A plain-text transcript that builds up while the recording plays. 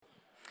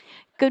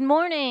Good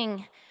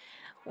morning.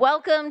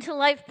 Welcome to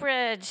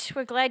LifeBridge.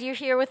 We're glad you're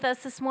here with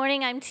us this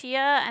morning. I'm Tia.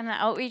 I'm the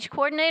outreach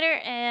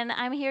coordinator, and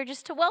I'm here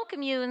just to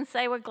welcome you and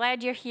say we're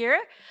glad you're here.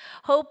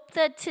 Hope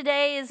that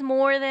today is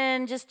more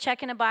than just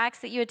checking a box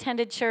that you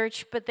attended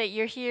church, but that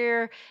you're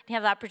here and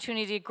have the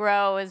opportunity to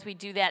grow as we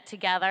do that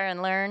together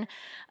and learn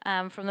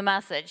from the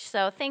message.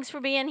 So thanks for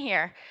being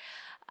here.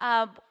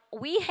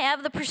 We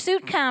have the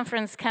Pursuit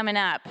Conference coming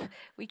up.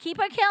 We keep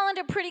our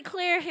calendar pretty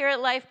clear here at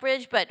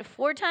LifeBridge, but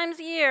 4 times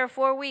a year,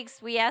 4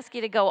 weeks, we ask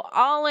you to go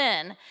all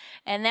in,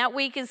 and that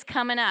week is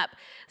coming up.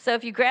 So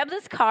if you grab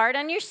this card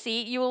on your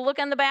seat, you will look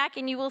on the back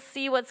and you will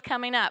see what's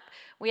coming up.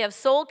 We have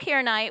Soul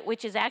Care Night,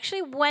 which is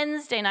actually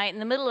Wednesday night in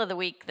the middle of the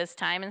week this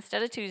time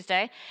instead of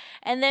Tuesday.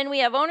 And then we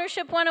have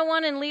Ownership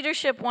 101 and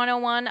Leadership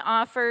 101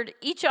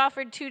 each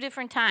offered 2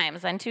 different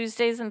times on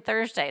Tuesdays and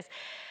Thursdays.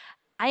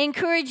 I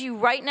encourage you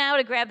right now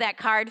to grab that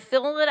card,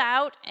 fill it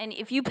out, and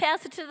if you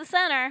pass it to the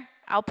center,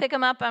 I'll pick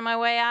them up on my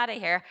way out of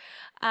here.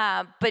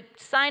 But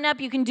sign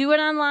up. You can do it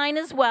online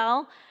as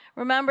well.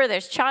 Remember,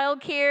 there's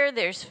childcare,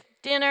 there's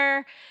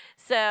dinner,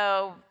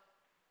 so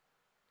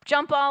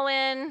jump all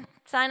in,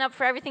 sign up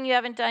for everything you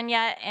haven't done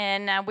yet,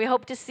 and we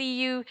hope to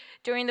see you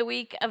during the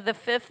week of the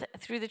 5th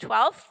through the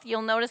 12th.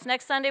 You'll notice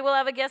next Sunday we'll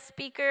have a guest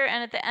speaker,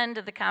 and at the end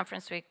of the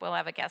conference week we'll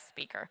have a guest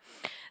speaker.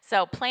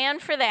 So plan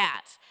for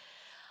that.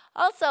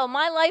 Also,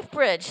 My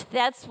LifeBridge,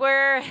 that's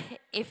where,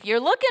 if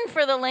you're looking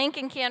for the link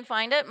and can't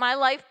find it, My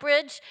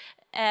LifeBridge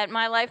at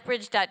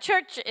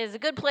mylifebridge.church is a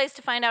good place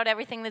to find out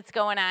everything that's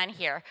going on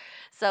here.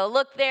 So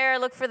look there,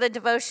 look for the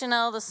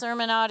devotional, the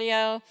sermon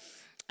audio.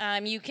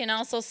 You can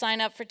also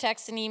sign up for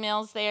texts and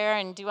emails there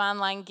and do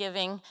online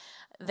giving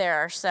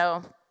there.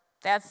 So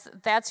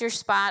that's your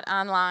spot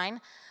online.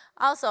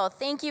 Also,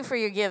 thank you for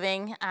your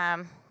giving.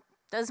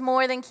 Does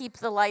more than keep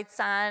the lights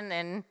on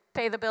and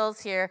pay the bills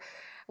here.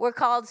 We're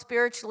called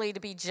spiritually to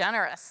be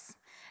generous.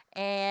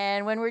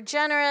 And when we're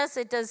generous,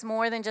 it does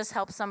more than just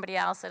help somebody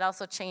else. It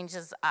also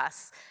changes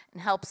us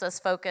and helps us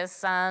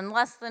focus on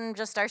less than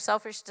just our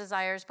selfish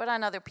desires, but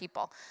on other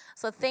people.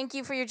 So thank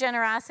you for your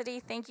generosity.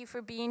 Thank you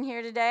for being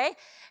here today.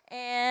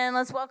 And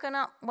let's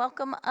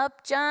welcome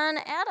up John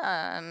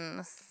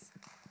Adams.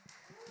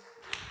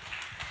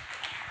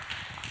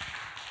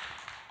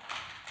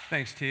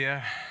 Thanks,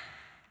 Tia.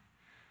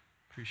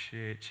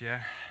 Appreciate you.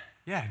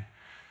 Yeah.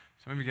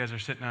 Some of you guys are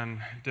sitting on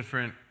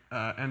different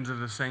ends of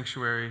the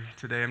sanctuary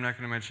today. I'm not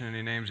going to mention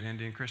any names,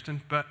 Andy and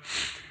Kristen, but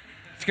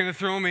it's going to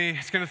throw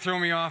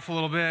me off a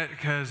little bit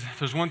because if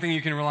there's one thing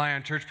you can rely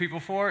on church people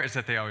for, is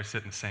that they always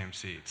sit in the same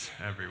seats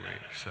every week.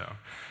 So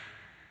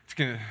it's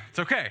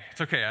okay.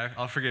 It's okay.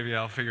 I'll forgive you.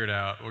 I'll figure it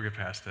out. We'll get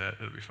past it.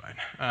 It'll be fine.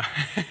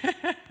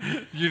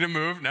 You didn't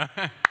move? No?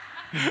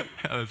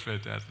 That's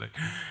fantastic.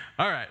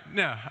 All right.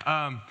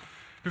 Now,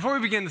 before we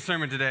begin the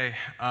sermon today,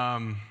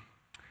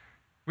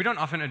 we don't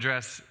often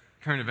address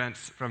current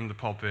events from the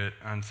pulpit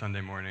on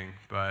Sunday morning,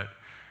 but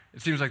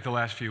it seems like the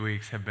last few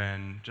weeks have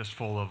been just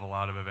full of a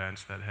lot of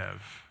events that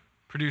have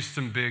produced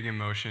some big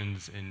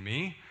emotions in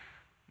me,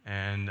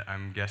 and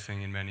I'm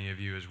guessing in many of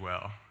you as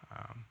well.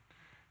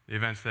 The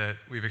events that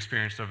we've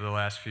experienced over the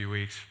last few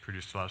weeks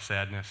produced a lot of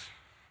sadness,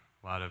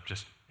 a lot of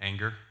just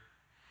anger,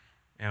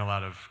 and a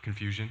lot of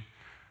confusion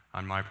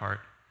on my part.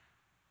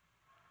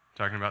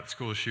 Talking about the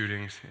school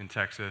shootings in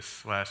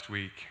Texas last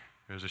week.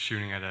 There was a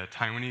shooting at a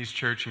Taiwanese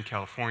church in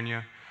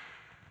California.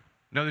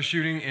 Another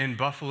shooting in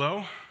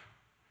Buffalo.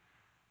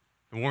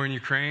 The war in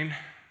Ukraine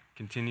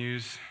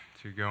continues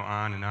to go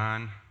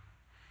on.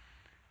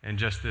 And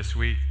just this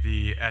week,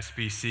 the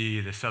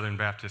SBC, the Southern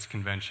Baptist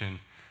Convention,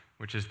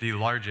 which is the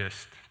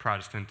largest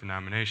Protestant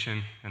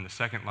denomination and the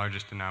second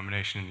largest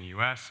denomination in the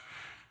U.S.,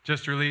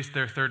 just released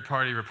their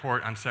third-party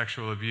report on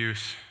sexual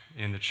abuse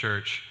in the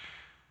church.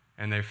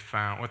 And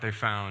what they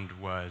found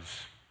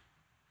was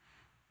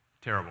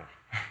terrible.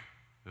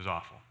 It was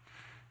awful.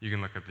 You can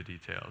look up the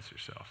details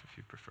yourself if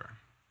you prefer.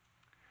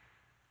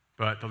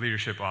 But the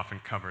leadership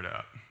often covered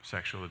up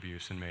sexual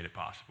abuse and made it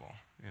possible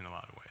in a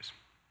lot of ways.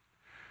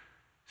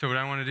 So what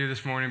I want to do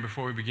this morning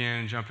before we begin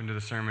and jump into the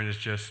sermon is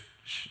just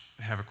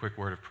have a quick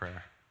word of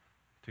prayer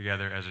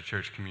together as a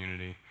church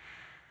community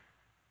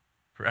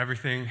for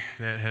everything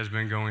that has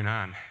been going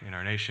on in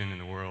our nation, in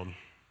the world,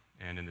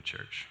 and in the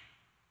church.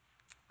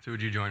 So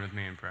would you join with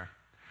me in prayer?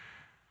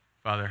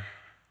 Father,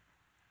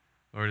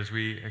 Lord, as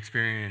we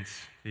experience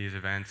these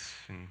events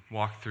and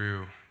walk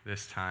through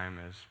this time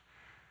as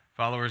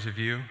followers of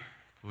you,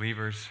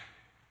 believers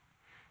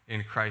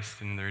in Christ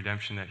and the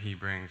redemption that he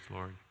brings,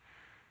 Lord,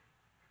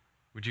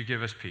 would you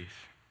give us peace?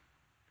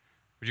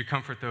 Would you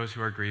comfort those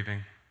who are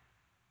grieving?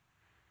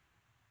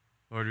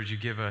 Lord, would you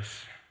give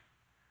us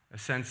a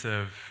sense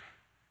of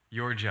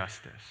your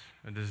justice,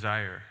 a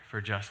desire for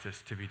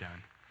justice to be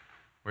done?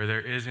 Where there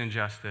is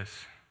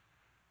injustice,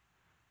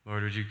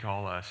 Lord, would you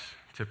call us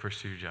to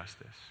pursue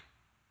justice?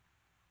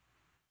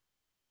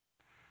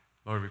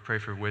 Lord, we pray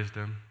for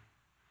wisdom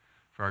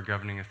for our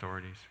governing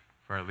authorities,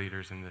 for our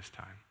leaders in this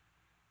time,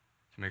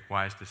 to make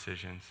wise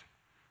decisions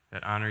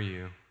that honor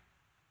you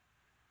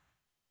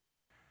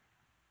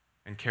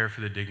and care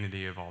for the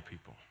dignity of all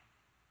people.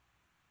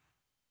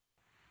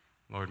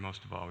 Lord,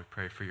 most of all, we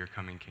pray for your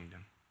coming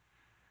kingdom.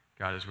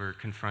 God, as we're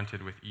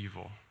confronted with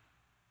evil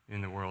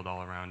in the world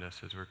all around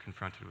us, as we're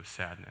confronted with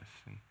sadness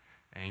and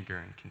anger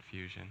and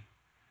confusion,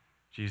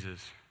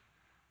 Jesus,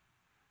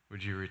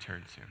 would you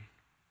return soon?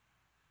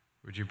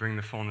 Would you bring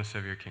the fullness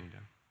of your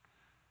kingdom?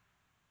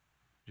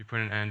 Would you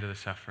put an end to the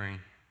suffering,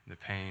 the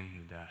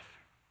pain, the death,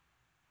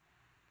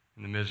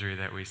 and the misery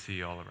that we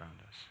see all around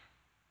us?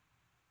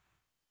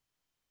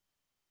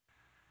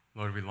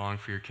 Lord, we long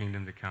for your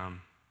kingdom to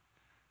come,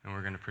 and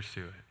we're going to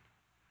pursue it.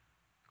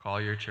 Call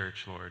your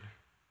church, Lord,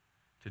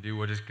 to do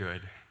what is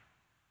good,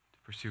 to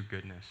pursue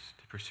goodness,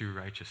 to pursue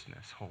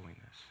righteousness, holiness.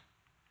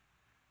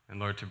 And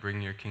Lord, to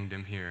bring your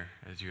kingdom here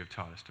as you have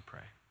taught us to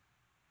pray.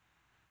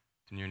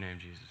 In your name,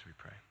 Jesus, we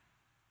pray.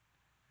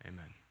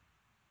 Amen.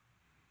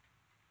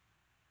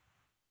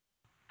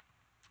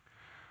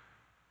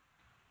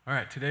 All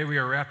right, today we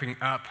are wrapping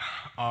up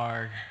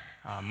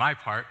my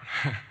part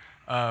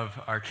of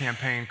our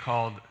campaign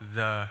called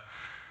The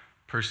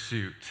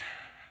Pursuit.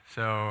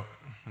 So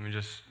let me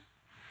just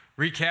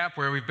recap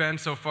where we've been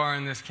so far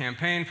in this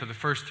campaign. For the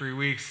first 3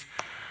 weeks,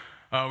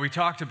 we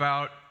talked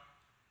about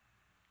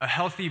a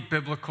healthy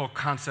biblical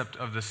concept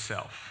of the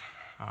self.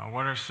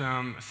 What are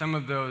some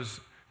of those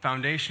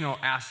foundational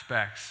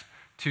aspects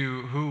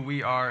to who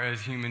we are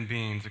as human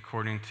beings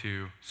according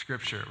to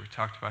Scripture? We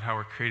talked about how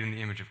we're created in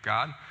the image of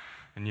God,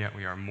 and yet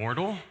we are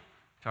mortal.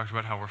 We talked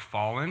about how we're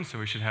fallen, so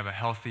we should have a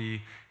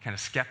healthy kind of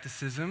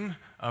skepticism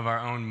of our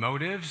own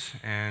motives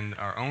and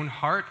our own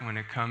heart when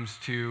it comes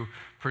to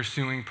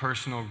pursuing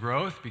personal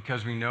growth,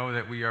 because we know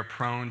that we are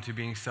prone to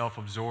being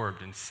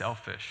self-absorbed and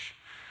selfish.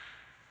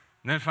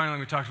 And then finally,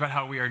 we talked about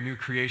how we are new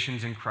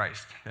creations in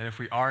Christ, that if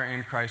we are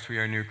in Christ, we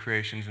are new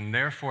creations, and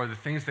therefore the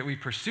things that we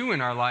pursue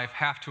in our life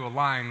have to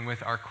align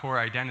with our core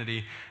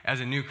identity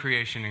as a new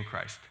creation in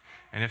Christ.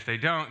 And if they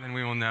don't, then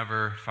we will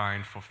never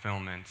find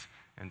fulfillment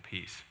and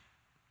peace.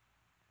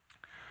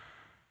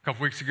 A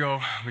couple weeks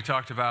ago, we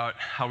talked about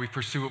how we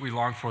pursue what we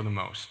long for the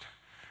most.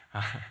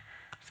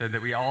 Said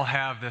that we all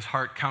have this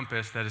heart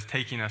compass that is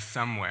taking us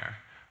somewhere.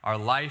 Our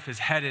life is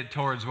headed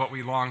towards what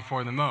we long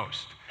for the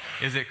most.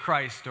 Is it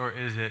Christ, or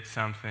is it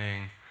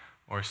something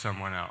or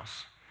someone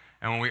else?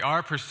 And when we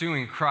are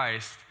pursuing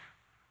Christ,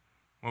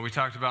 what we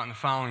talked about in the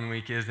following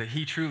week is that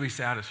he truly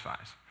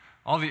satisfies.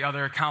 All the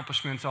other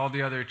accomplishments, all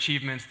the other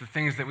achievements, the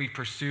things that we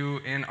pursue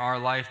in our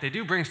life, they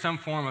do bring some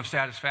form of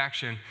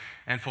satisfaction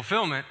and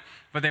fulfillment,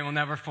 but they will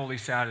never fully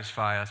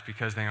satisfy us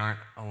because they aren't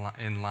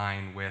in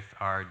line with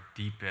our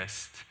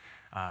deepest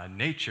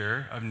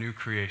nature of new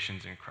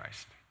creations in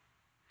Christ.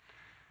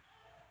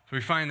 So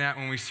we find that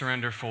when we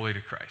surrender fully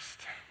to Christ.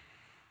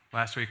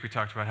 Last week we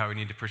talked about how we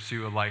need to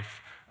pursue a life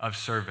of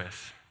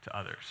service to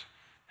others.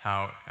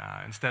 How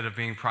instead of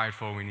being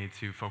prideful, we need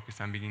to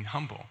focus on being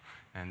humble.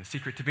 And the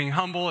secret to being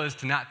humble is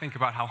to not think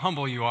about how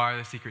humble you are.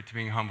 The secret to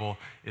being humble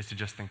is to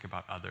just think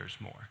about others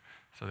more,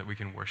 so that we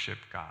can worship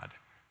God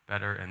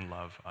better and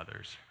love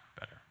others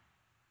better.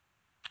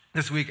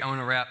 This week I want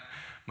to wrap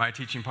my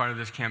teaching part of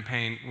this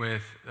campaign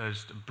with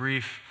just a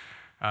brief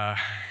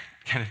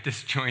kind of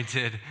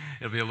disjointed,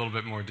 it'll be a little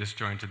bit more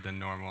disjointed than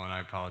normal, and I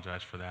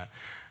apologize for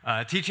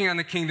that. Teaching on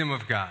the kingdom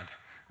of God.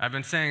 I've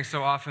been saying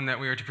so often that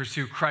we are to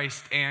pursue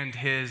Christ and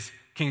his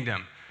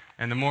kingdom.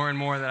 And the more and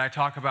more that I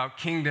talk about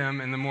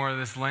kingdom and the more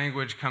this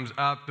language comes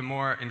up, the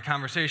more in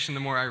conversation, the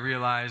more I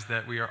realize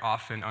that we are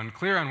often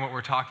unclear on what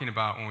we're talking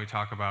about when we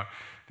talk about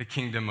the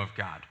kingdom of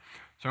God.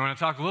 So I want to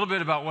talk a little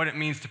bit about what it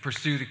means to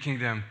pursue the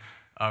kingdom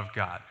of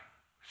God.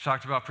 We've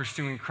talked about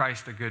pursuing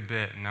Christ a good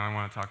bit, and now I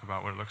want to talk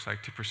about what it looks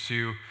like to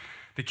pursue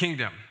the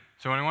kingdom.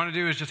 So what I want to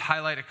do is just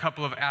highlight a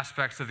couple of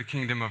aspects of the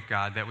kingdom of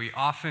God that we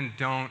often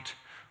don't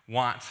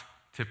want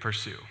to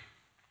pursue.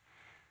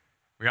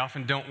 We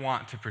often don't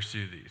want to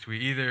pursue these. We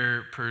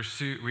either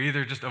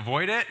just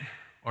avoid it,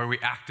 or we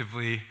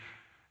actively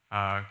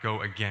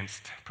go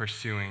against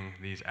pursuing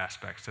these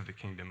aspects of the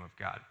kingdom of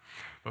God.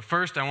 But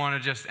first, I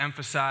want to just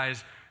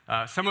emphasize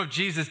some of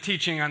Jesus'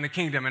 teaching on the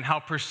kingdom and how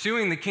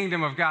pursuing the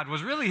kingdom of God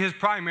was really his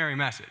primary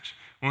message.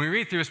 When we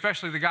read through,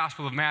 especially the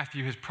Gospel of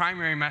Matthew, his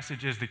primary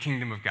message is the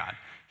kingdom of God.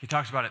 He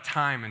talks about it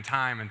time and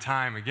time and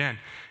time again.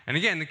 And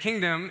again, the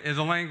kingdom is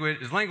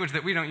language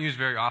that we don't use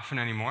very often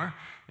anymore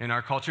in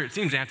our culture. It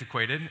seems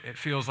antiquated. It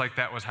feels like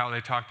that was how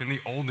they talked in the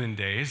olden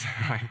days.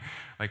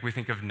 like we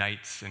think of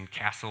knights and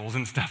castles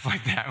and stuff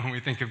like that. When we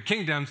think of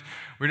kingdoms,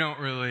 we don't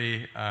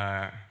really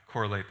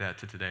correlate that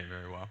to today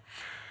very well.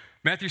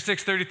 Matthew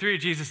 6:33,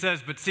 Jesus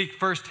says, "But seek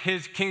first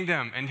his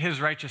kingdom and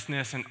his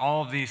righteousness, and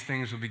all of these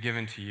things will be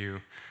given to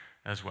you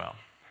as well."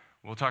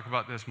 We'll talk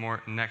about this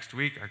more next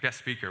week. Our guest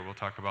speaker will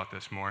talk about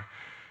this more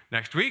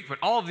next week. But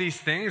all of these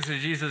things that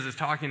Jesus is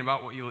talking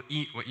about, what you will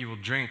eat, what you will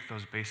drink,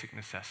 those basic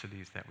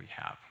necessities that we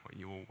have, what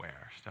you will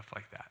wear, stuff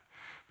like that.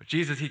 But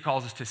Jesus, he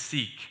calls us to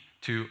seek,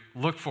 to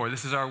look for.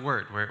 This is our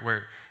word.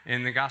 Where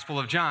in the Gospel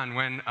of John,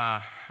 when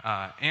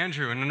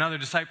Andrew and another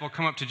disciple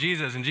come up to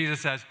Jesus, and Jesus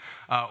says,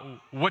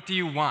 "What do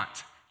you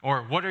want?"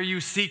 Or "What are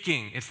you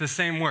seeking?" It's the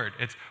same word.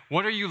 It's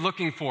what are you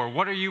looking for?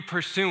 What are you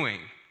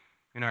pursuing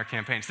in our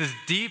campaign? It's this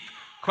deep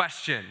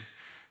question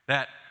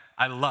that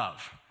I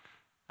love.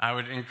 I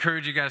would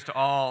encourage you guys to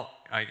all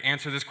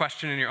answer this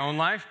question in your own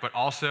life, but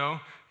also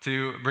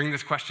to bring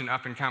this question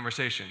up in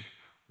conversation.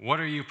 What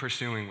are you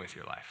pursuing with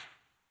your life?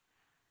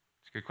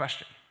 It's a good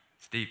question.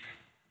 It's deep.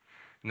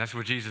 And that's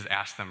what Jesus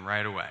asked them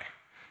right away.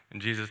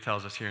 And Jesus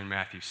tells us here in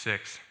Matthew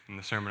 6, in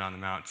the Sermon on the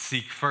Mount,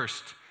 seek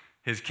first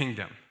his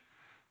kingdom.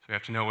 So we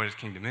have to know what his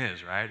kingdom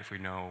is, right? If we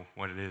know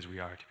what it is we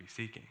are to be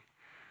seeking.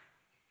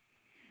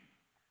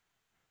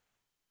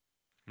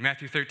 In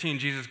Matthew 13,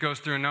 Jesus goes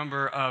through a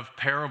number of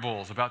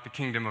parables about the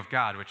kingdom of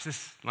God, which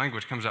this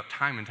language comes up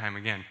time and time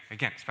again,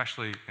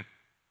 especially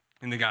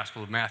in the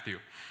Gospel of Matthew.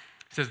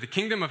 It says, the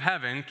kingdom of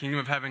heaven,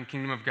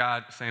 kingdom of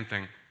God, same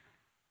thing,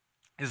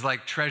 is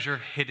like treasure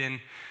hidden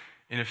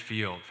in a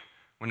field.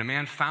 When a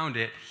man found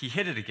it, he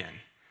hid it again.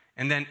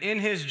 And then in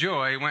his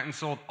joy, went and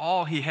sold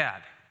all he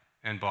had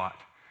and bought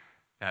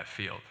that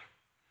field.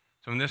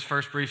 So in this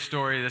first brief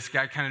story, this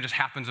guy kind of just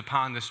happens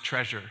upon this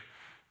treasure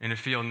in a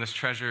field, and this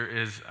treasure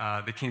is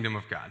the kingdom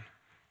of God.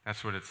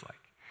 That's what it's like.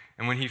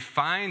 And when he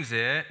finds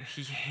it,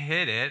 he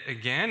hid it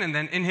again, and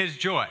then in his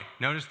joy,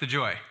 notice the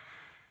joy.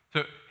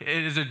 So it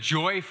is a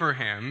joy for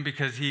him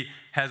because he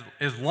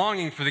is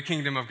longing for the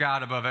kingdom of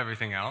God above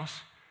everything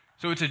else.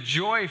 So it's a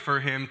joy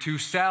for him to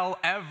sell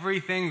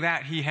everything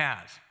that he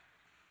has.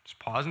 Just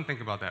pause and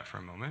think about that for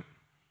a moment.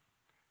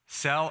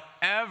 Sell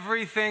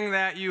everything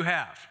that you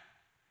have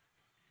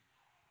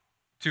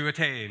to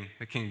attain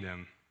the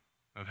kingdom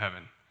of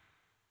heaven.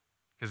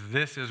 Because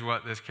this is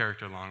what this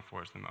character longed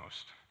for the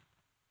most,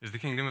 is the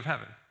kingdom of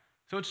heaven.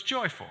 So it's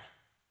joyful.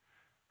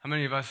 How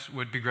many of us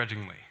would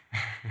begrudgingly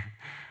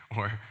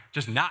or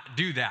just not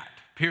do that,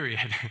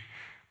 period,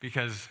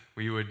 because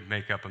we would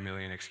make up a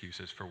million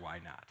excuses for why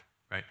not,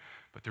 right?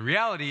 But the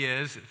reality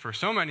is, for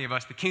so many of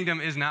us, the kingdom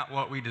is not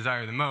what we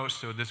desire the most,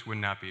 so this would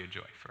not be a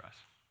joy for us.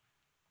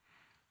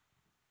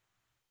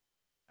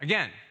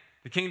 Again,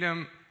 the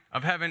kingdom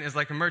of heaven is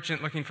like a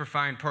merchant looking for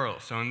fine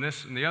pearls. So in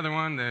the other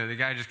one, the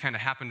guy just kind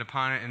of happened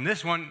upon it. In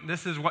this one,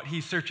 this is what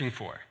he's searching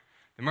for.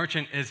 The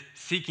merchant is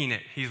seeking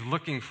it. He's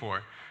looking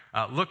for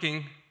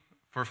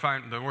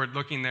fine. The word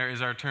looking there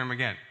is our term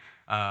again.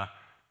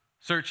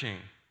 Searching,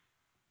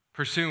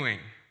 pursuing,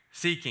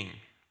 seeking,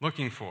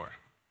 looking for.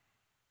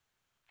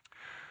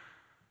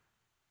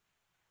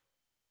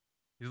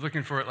 He's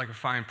looking for it like a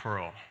fine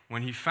pearl.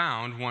 When he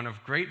found one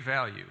of great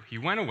value, he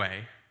went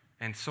away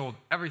and sold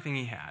everything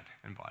he had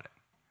and bought it.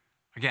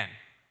 Again,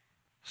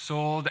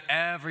 sold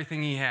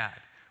everything he had.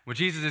 What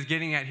Jesus is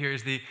getting at here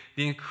is the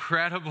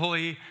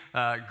incredibly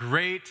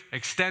great,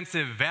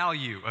 extensive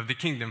value of the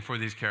kingdom for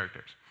these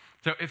characters.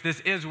 So if this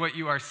is what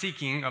you are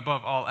seeking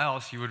above all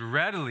else, you would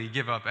readily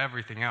give up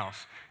everything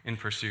else in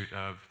pursuit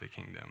of the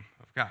kingdom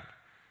of God.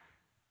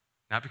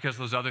 Not because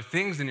those other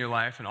things in your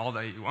life and all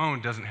that you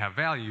own doesn't have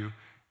value.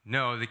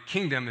 No, the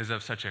kingdom is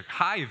of such a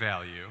high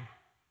value,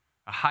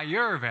 a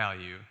higher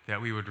value,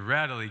 that we would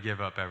readily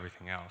give up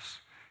everything else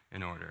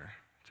in order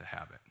to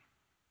have it.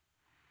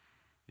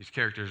 These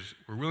characters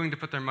were willing to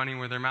put their money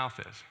where their mouth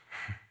is,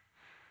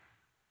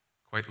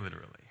 quite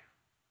literally.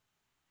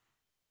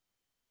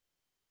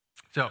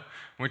 So,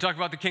 when we talk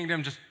about the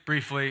kingdom, just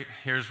briefly,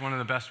 here's one of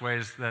the best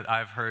ways that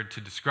I've heard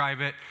to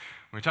describe it.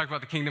 When we talk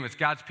about the kingdom, it's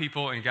God's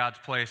people in God's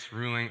place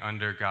ruling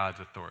under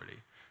God's authority.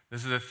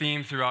 This is a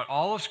theme throughout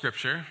all of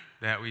Scripture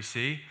that we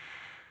see.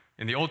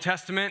 In the Old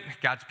Testament,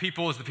 God's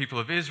people is the people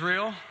of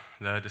Israel,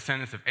 the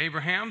descendants of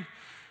Abraham.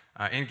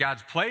 In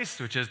God's place,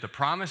 which is the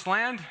promised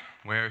land,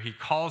 where he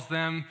calls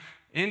them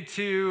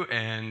into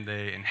and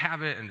they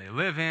inhabit and they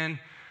live in.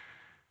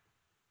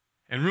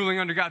 And ruling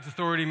under God's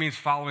authority means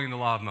following the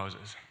law of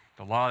Moses.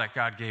 The law that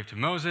God gave to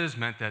Moses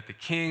meant that the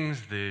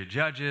kings, the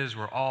judges,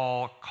 were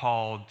all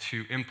called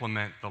to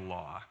implement the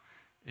law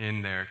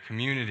in their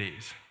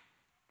communities.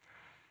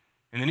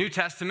 In the New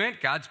Testament,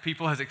 God's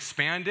people has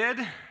expanded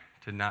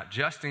to not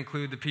just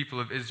include the people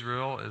of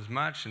Israel as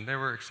much, and there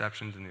were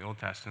exceptions in the Old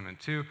Testament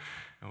too.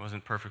 It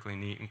wasn't perfectly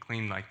neat and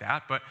clean like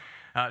that, but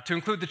to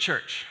include the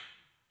church.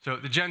 So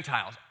the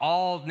Gentiles,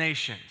 all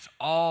nations,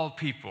 all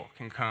people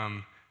can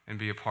come and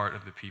be a part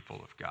of the people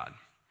of God.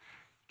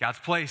 God's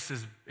place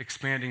is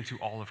expanding to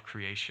all of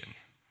creation,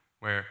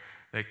 where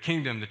the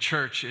kingdom, the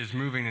church, is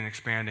moving and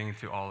expanding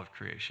to all of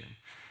creation.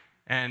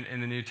 And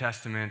in the New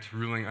Testament,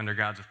 ruling under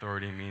God's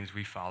authority means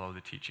we follow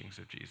the teachings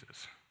of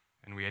Jesus.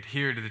 And we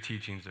adhere to the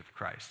teachings of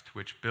Christ,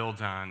 which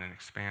builds on and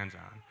expands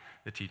on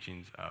the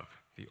teachings of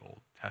the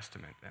Old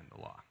Testament and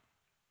the law.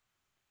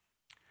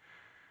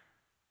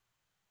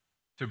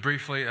 So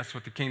briefly, that's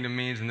what the kingdom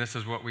means, and this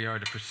is what we are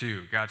to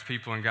pursue. God's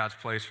people in God's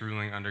place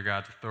ruling under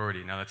God's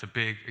authority. Now that's a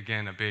big,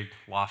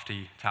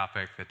 lofty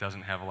topic that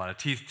doesn't have a lot of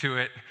teeth to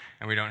it,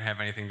 and we don't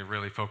have anything to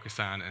really focus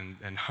on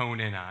and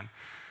hone in on.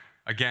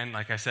 Again,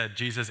 like I said,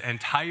 Jesus'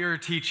 entire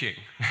teaching,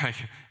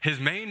 his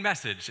main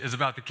message is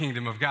about the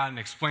kingdom of God and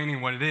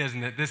explaining what it is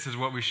and that this is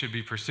what we should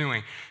be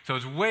pursuing. So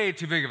it's way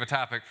too big of a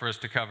topic for us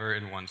to cover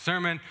in one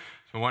sermon.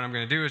 So what I'm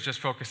going to do is just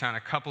focus on a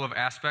couple of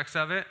aspects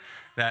of it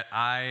that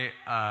I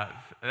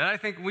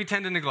think we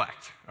tend to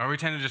neglect, or we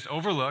tend to just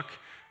overlook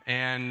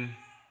at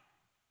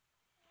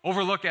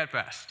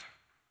best,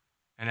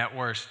 and at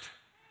worst,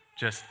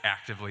 just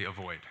actively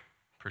avoid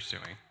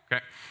pursuing.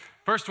 Okay?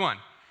 First one,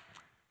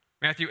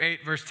 Matthew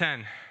 8, verse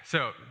 10.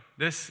 So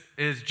this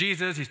is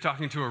Jesus. He's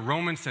talking to a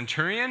Roman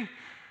centurion.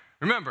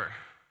 Remember,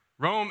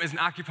 Rome is an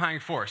occupying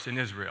force in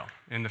Israel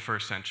in the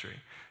first century.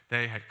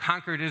 They had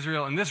conquered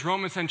Israel, and this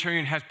Roman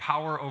centurion has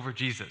power over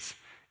Jesus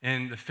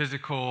in the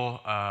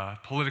physical,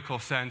 political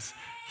sense.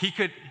 He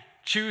could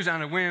choose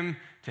on a whim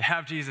to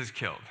have Jesus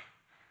killed,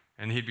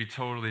 and he'd be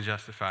totally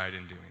justified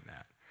in doing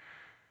that.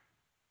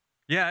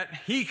 Yet,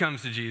 he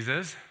comes to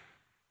Jesus,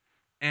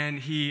 and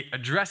he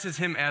addresses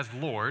him as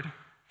Lord,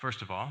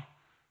 first of all,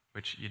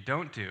 which you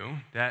don't do.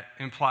 That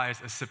implies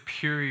a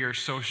superior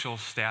social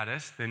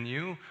status than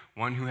you,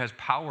 one who has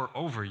power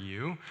over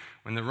you.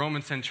 When the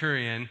Roman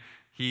centurion,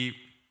 he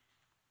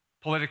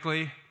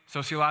politically,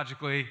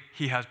 sociologically,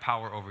 he has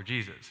power over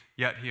Jesus,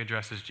 yet he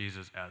addresses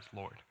Jesus as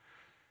Lord.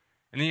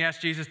 And then he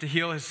asks Jesus to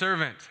heal his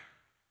servant.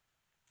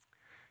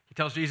 He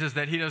tells Jesus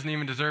that he doesn't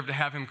even deserve to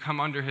have him come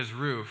under his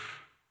roof.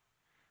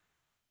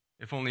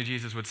 If only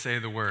Jesus would say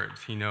the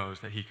words, he knows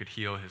that he could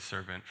heal his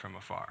servant from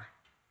afar.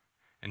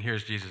 And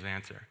here's Jesus'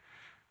 answer.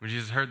 When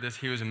Jesus heard this,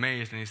 he was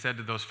amazed, and he said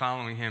to those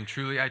following him,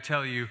 "Truly I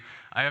tell you,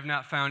 I have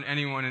not found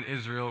anyone in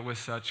Israel with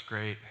such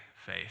great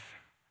faith."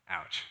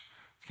 Ouch.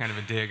 It's kind of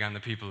a dig on the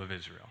people of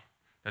Israel,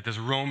 that this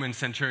Roman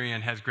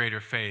centurion has greater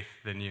faith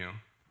than you.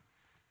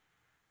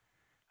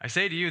 I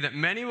say to you that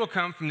many will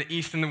come from the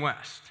east and the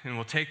west, and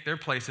will take their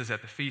places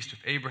at the feast of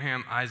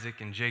Abraham, Isaac,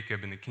 and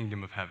Jacob in the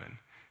kingdom of heaven.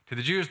 To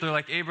the Jews, they're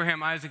like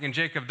Abraham, Isaac, and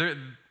Jacob.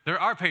 They're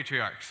our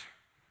patriarchs.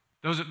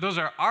 Those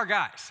are our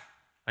guys.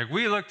 Like,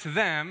 we look to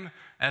them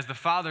as the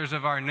fathers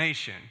of our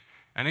nation.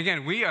 And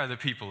again, we are the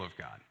people of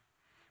God.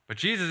 But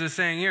Jesus is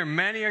saying here,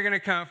 many are going to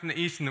come from the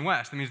east and the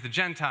west. That means the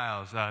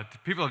Gentiles,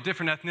 people of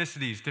different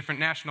ethnicities, different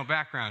national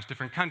backgrounds,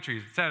 different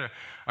countries, etc.,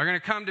 are going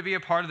to come to be a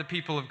part of the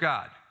people of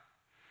God.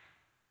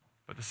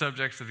 But the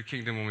subjects of the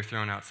kingdom will be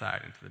thrown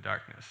outside into the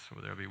darkness,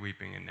 where there will be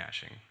weeping and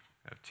gnashing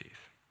of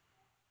teeth.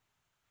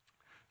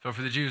 So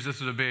for the Jews,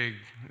 this was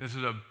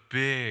a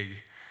big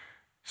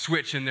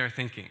switch in their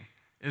thinking,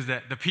 is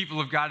that the people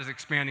of God is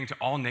expanding to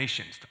all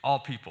nations, to all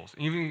peoples,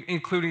 even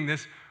including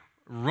this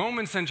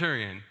Roman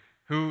centurion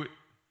who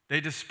they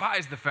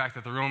despised the fact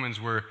that the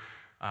Romans were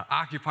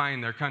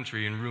occupying their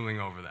country and ruling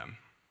over them.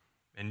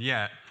 And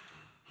yet,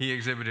 he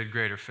exhibited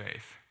greater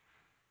faith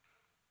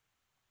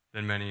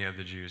than many of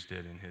the Jews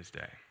did in his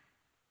day.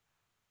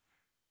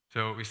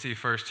 So what we see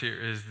first here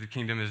is the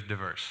kingdom is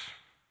diverse.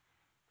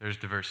 There's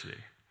diversity.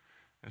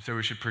 And so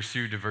we should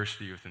pursue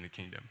diversity within the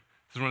kingdom.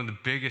 This is one of the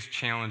biggest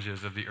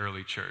challenges of the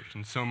early church.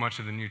 And so much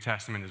of the New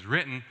Testament is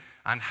written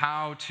on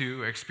how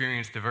to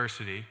experience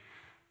diversity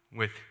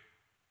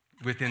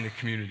within the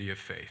community of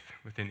faith,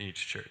 within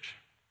each church.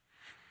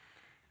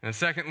 And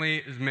secondly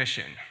is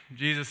mission.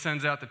 Jesus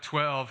sends out the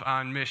 12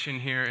 on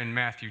mission here in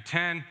Matthew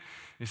 10.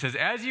 He says,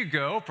 as you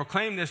go,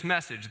 proclaim this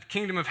message, the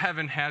kingdom of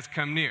heaven has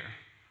come near.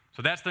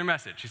 So that's their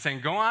message. He's saying,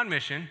 go on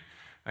mission,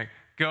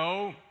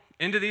 go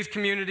into these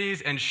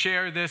communities and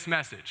share this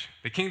message.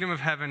 The kingdom of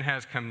heaven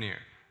has come near.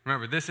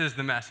 Remember, this is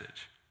the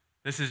message.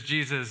 This is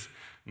Jesus'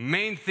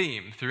 main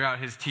theme throughout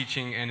his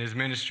teaching and his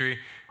ministry.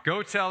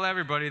 Go tell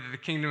everybody that the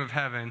kingdom of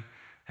heaven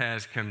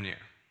has come near.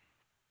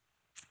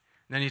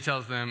 Then he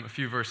tells them a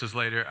few verses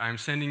later, I'm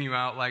sending you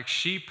out like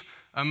sheep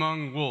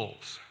among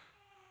wolves.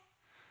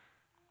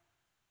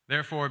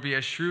 Therefore, be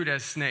as shrewd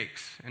as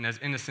snakes and as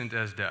innocent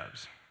as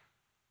doves.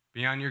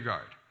 Be on your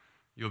guard.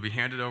 You'll be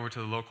handed over to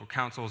the local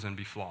councils and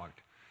be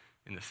flogged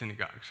in the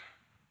synagogues.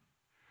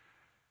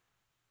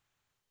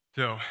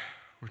 So,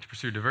 we're to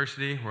pursue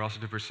diversity. We're also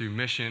to pursue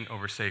mission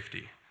over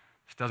safety.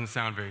 This doesn't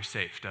sound very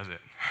safe, does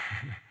it?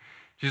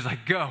 She's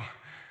like, go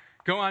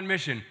on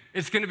mission.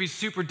 It's going to be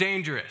super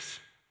dangerous,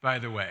 by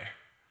the way,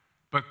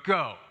 but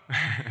go.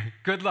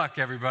 Good luck,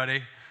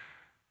 everybody.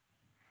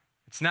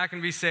 It's not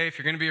going to be safe.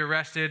 You're going to be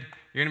arrested.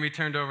 You're going to be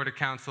turned over to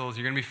councils.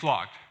 You're going to be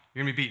flogged.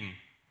 You're going to be beaten,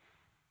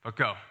 but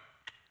go.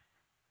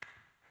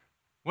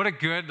 What a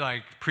good,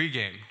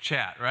 pregame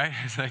chat, right?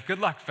 It's like, good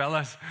luck,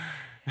 fellas.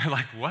 They're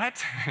like,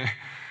 what?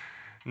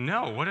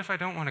 No, what if I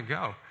don't want to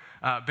go?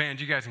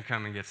 Band, you guys can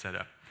come and get set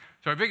up.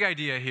 So our big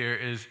idea here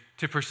is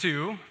to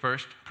pursue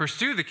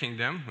the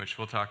kingdom, which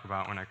we'll talk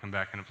about when I come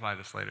back and apply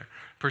this later.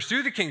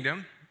 Pursue the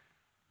kingdom.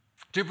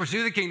 To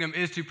pursue the kingdom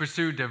is to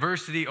pursue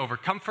diversity over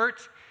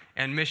comfort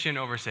and mission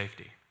over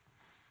safety.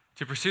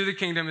 To pursue the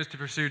kingdom is to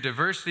pursue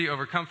diversity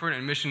over comfort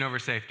and mission over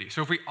safety.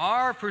 So if we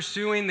are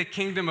pursuing the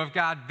kingdom of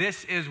God,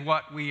 this is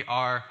what we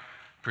are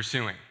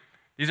pursuing.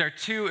 These are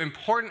two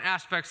important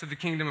aspects of the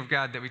kingdom of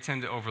God that we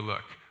tend to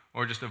overlook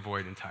or just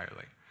avoid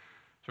entirely.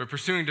 So we're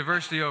pursuing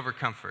diversity over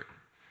comfort.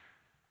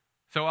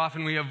 So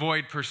often we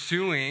avoid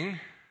pursuing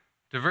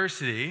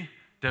diversity,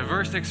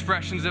 diverse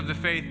expressions of the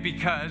faith,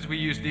 because we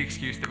use the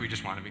excuse that we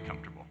just want to be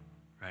comfortable,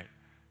 right?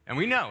 And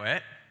we know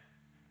it,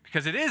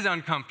 because it is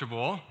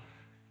uncomfortable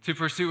to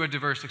pursue a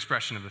diverse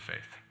expression of the faith.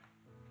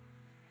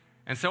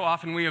 And so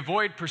often we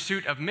avoid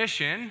pursuit of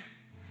mission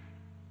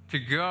to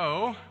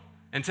go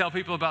and tell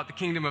people about the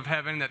kingdom of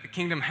heaven, that the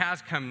kingdom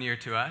has come near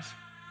to us,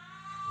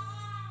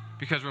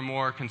 because we're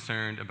more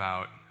concerned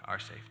about our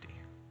safety.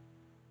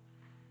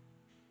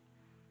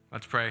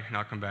 Let's pray, and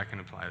I'll come back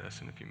and apply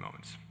this in a few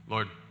moments.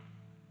 Lord,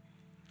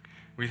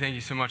 we thank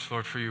you so much,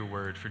 Lord, for your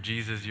word, for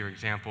Jesus, your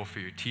example, for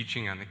your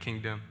teaching on the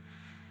kingdom.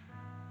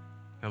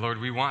 Now, Lord,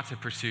 we want to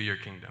pursue your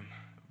kingdom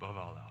above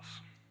all else.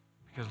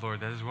 Because, Lord,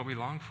 that is what we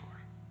long for.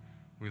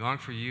 We long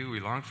for you, we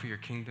long for your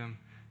kingdom,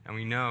 and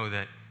we know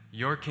that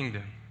your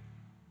kingdom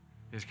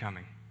is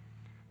coming.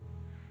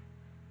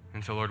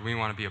 And so, Lord, we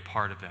want to be a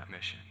part of that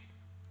mission.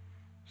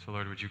 So,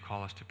 Lord, would you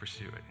call us to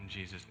pursue it in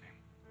Jesus' name?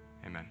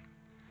 Amen.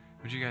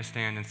 Would you guys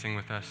stand and sing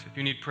with us? If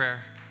you need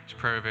prayer, there's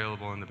prayer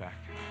available in the back.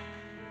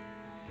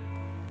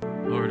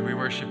 Lord, we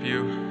worship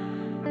you.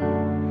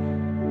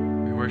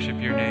 We worship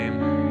your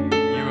name.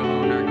 You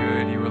alone are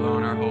good. You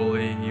alone are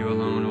holy. You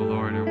alone, O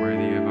Lord, are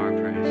worthy of our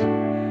praise.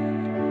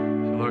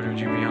 So, Lord, would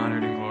you be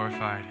honored and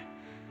glorified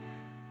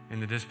in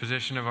the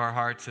disposition of our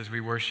hearts as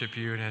we worship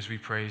you and as we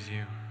praise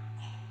you.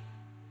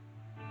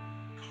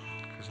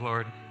 Because,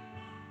 Lord,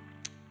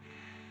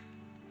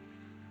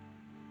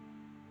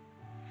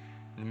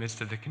 in the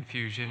midst of the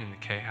confusion and the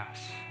chaos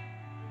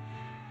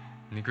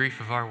and the grief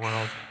of our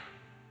world,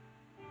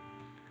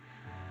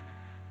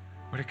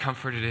 what a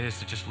comfort it is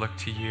to just look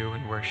to you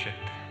and worship.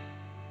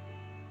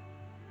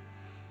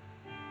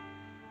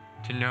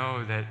 To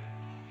know that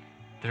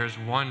there's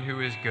one who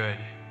is good,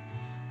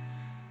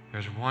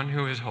 there's one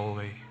who is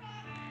holy,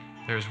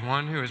 there's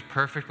one who is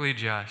perfectly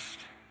just.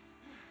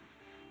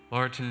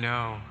 Lord, to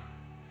know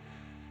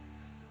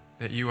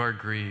that you are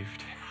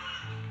grieved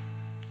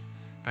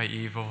by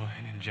evil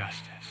and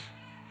injustice.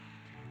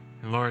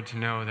 And Lord, to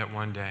know that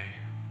one day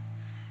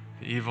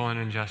the evil and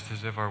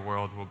injustice of our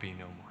world will be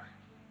no more.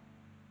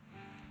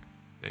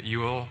 That you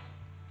will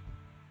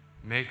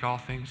make all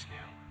things new.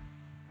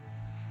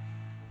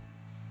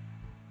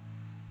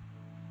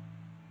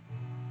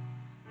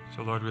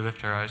 So, Lord, we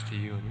lift our eyes to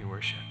you and we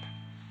worship.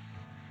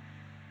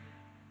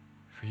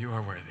 For you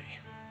are worthy.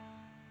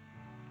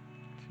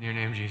 It's in your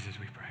name, Jesus,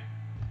 we pray.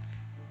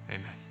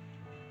 Amen.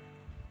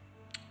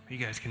 You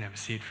guys can have a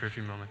seat for a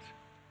few moments.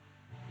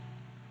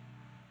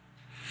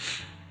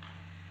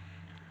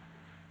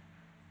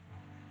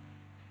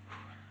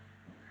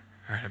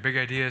 All right, our big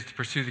idea is to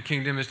pursue the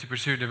kingdom, is to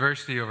pursue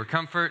diversity over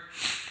comfort,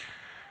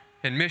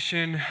 and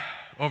mission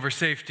over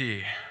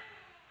safety.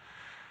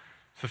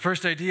 The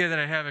first idea that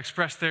I have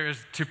expressed there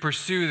is to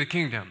pursue the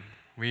kingdom.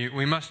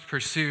 We must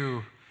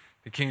pursue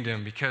the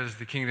kingdom because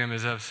the kingdom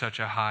is of such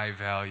a high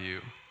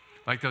value.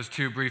 Like those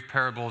two brief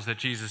parables that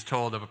Jesus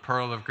told of a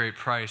pearl of great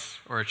price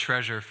or a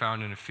treasure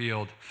found in a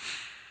field.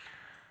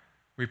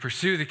 We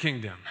pursue the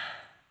kingdom.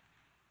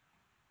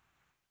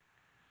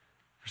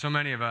 For so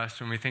many of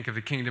us, when we think of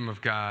the kingdom of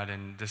God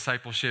and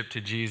discipleship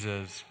to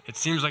Jesus, it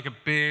seems like a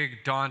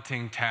big,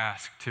 daunting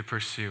task to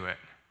pursue it.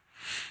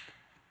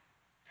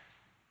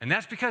 And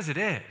that's because it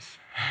is.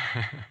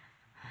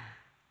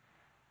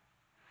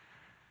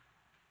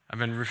 I've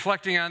been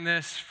reflecting on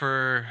this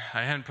I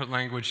hadn't put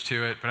language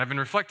to it, but I've been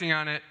reflecting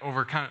on it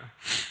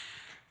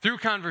through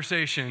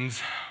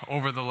conversations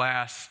over the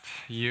last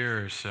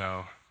year or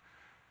so.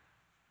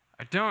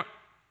 I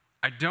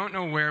don't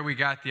know where we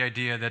got the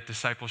idea that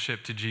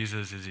discipleship to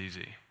Jesus is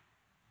easy.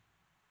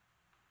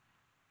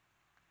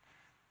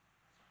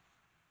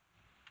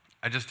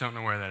 I just don't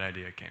know where that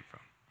idea came from.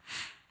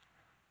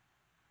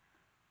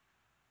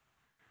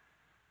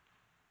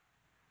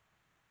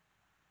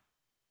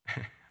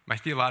 My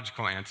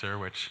theological answer,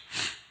 which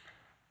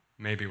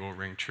maybe will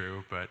ring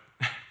true, but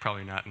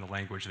probably not in the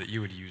language that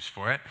you would use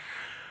for it,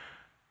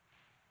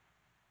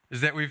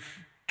 is that we've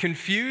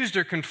confused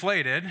or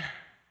conflated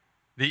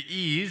the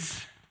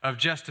ease of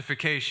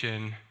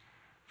justification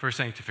for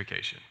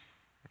sanctification.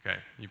 Okay,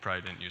 you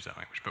probably didn't use that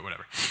language, but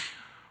whatever.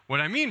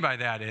 What I mean by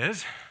that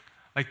is,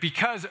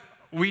 because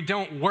we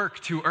don't work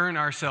to earn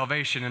our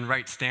salvation and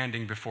right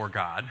standing before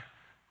God,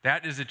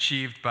 that is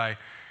achieved by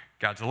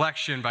God's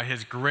election, by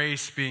his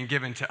grace being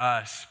given to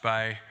us,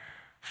 by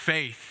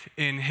faith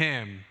in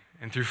him.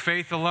 And through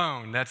faith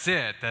alone, that's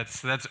it.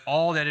 That's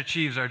all that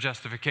achieves our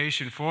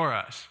justification for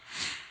us.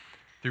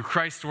 Through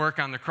Christ's work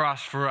on the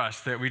cross for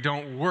us, that we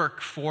don't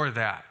work for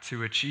that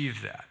to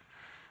achieve that.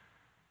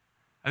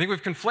 I think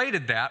we've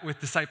conflated that with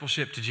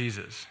discipleship to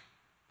Jesus.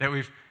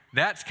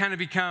 That's kind of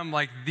become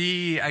like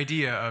the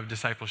idea of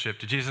discipleship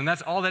to Jesus, and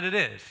that's all that it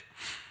is.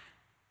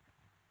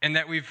 And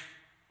that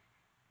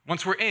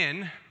once we're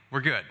in,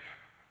 we're good.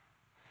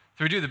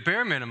 So we do the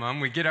bare minimum,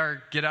 we get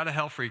our get out of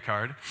hell free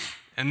card,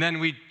 and then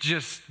we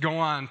just go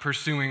on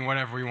pursuing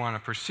whatever we want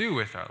to pursue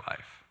with our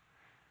life.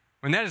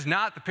 When that is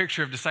not the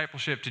picture of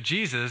discipleship to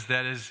Jesus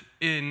that is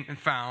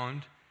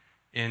found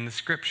in the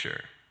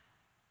Scripture.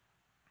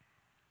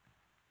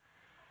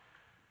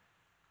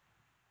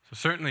 So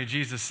certainly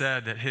Jesus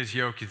said that his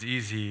yoke is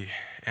easy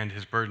and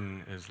his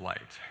burden is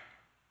light.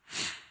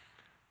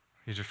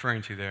 What he's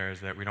referring to there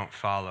is that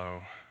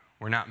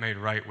we're not made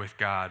right with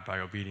God by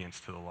obedience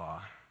to the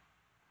law.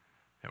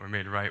 That we're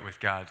made right with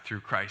God through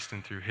Christ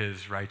and through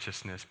his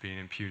righteousness being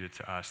imputed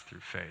to us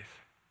through faith.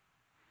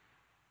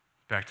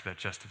 Back to that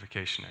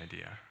justification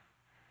idea.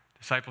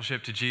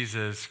 Discipleship to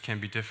Jesus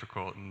can be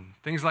difficult, and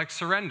things like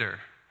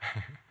surrender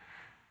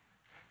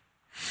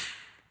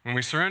When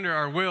we surrender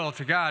our will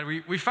to God,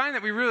 we find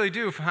that we really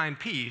do find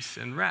peace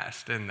and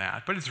rest in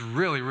that, but it's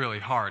really, really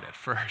hard at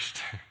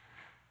first.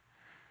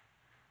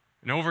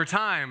 And over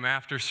time,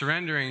 after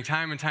surrendering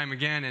time and time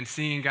again and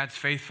seeing God's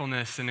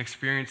faithfulness and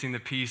experiencing the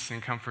peace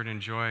and comfort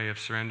and joy of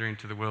surrendering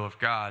to the will of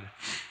God,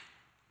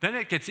 then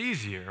it gets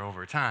easier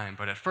over time,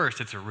 but at first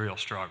it's a real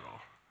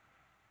struggle.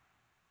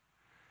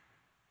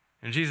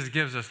 And Jesus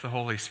gives us the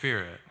Holy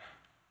Spirit,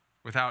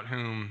 without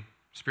whom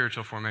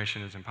spiritual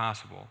formation is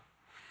impossible.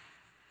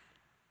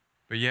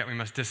 But yet we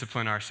must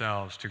discipline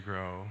ourselves to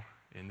grow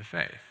in the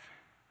faith.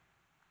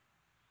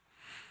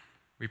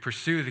 We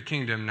pursue the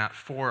kingdom not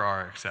for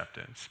our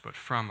acceptance, but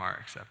from our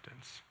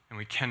acceptance. And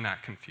we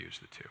cannot confuse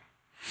the two.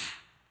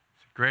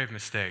 It's a grave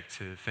mistake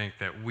to think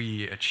that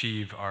we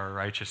achieve our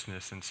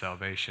righteousness and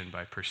salvation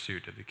by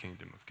pursuit of the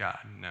kingdom of God.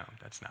 No,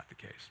 that's not the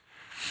case.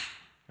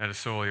 That is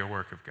solely a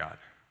work of God.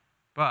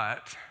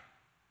 But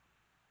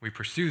we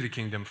pursue the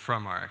kingdom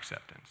from our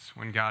acceptance.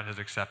 When God has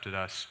accepted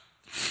us,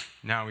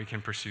 now we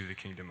can pursue the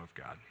kingdom of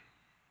God.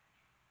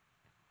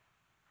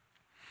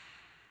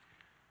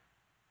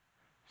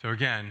 So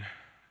again,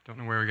 don't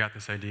know where we got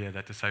this idea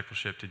that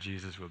discipleship to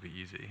Jesus will be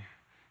easy,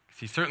 because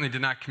he certainly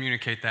did not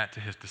communicate that to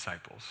his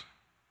disciples.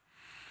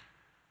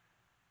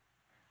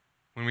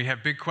 When we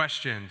have big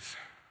questions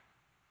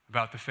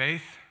about the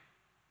faith,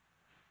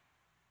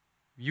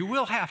 you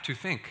will have to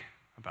think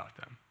about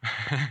them.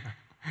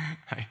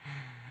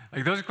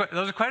 Like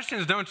those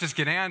questions don't just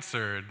get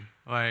answered.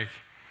 Like,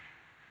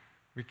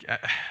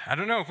 I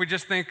don't know if we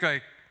just think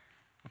like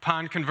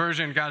upon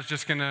conversion, God's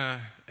just going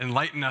to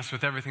enlighten us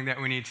with everything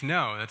that we need to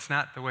know. That's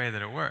not the way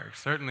that it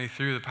works. Certainly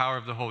through the power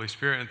of the Holy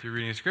Spirit and through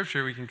reading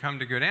Scripture, we can come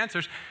to good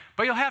answers,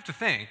 but you'll have to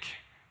think.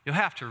 You'll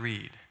have to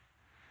read.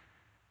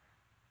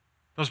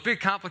 Those big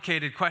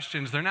complicated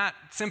questions, they're not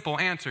simple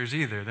answers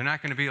either. They're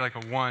not going to be like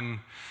a one-sentence,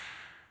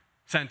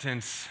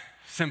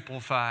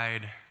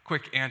 simplified,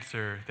 quick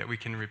answer that we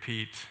can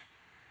repeat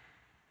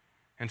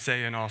and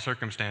say in all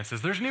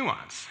circumstances. There's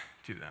nuance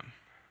to them.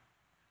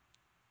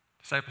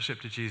 Discipleship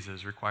to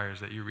Jesus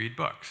requires that you read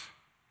books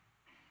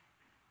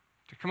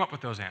to come up with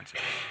those answers.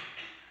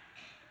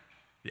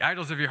 The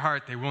idols of your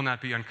heart, they will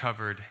not be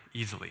uncovered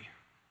easily.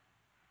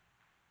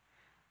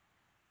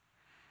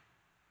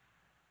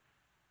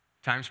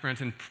 Time spent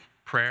in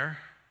prayer,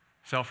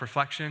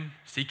 self-reflection,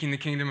 seeking the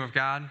kingdom of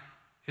God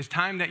is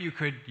time that you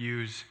could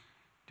use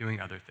doing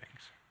other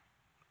things.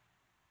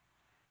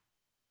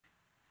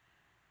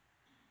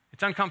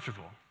 It's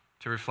uncomfortable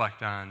to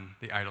reflect on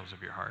the idols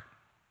of your heart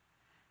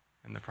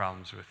and the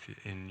problems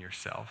within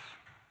yourself.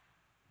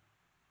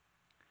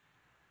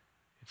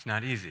 It's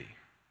not easy.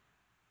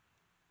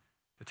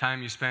 The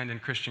time you spend in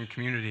Christian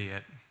community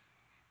at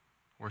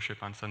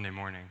worship on Sunday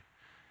morning,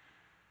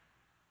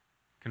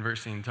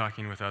 conversing,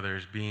 talking with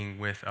others, being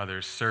with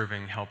others,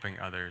 serving, helping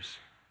others,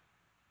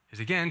 is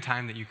again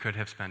time that you could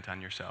have spent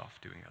on yourself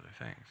doing other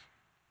things.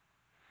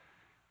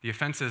 The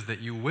offenses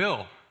that you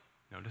will,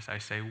 notice I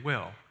say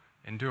will,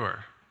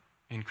 endure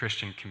in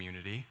Christian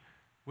community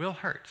will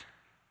hurt.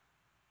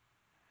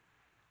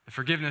 The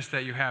forgiveness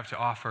that you have to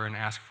offer and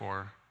ask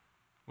for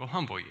will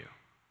humble you.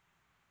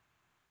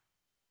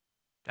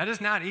 That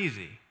is not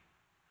easy.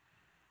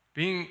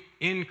 Being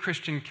in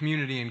Christian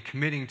community and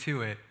committing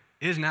to it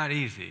is not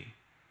easy.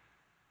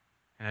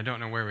 And I don't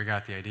know where we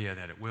got the idea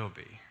that it will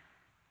be.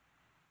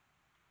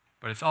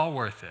 But it's all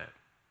worth it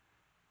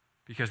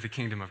because the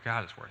kingdom of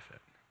God is worth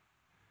it.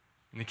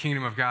 And the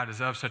kingdom of God is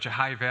of such a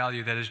high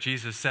value that, as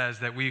Jesus says,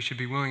 that we should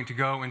be willing to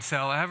go and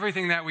sell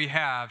everything that we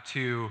have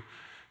to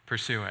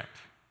pursue it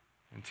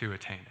and to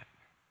attain it.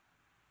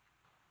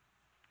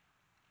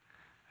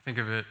 I think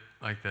of it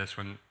like this.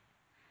 When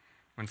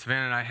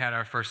Savannah and I had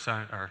our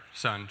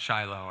son,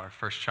 Shiloh, our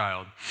first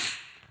child,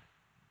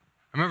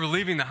 I remember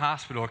leaving the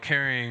hospital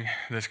carrying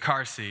this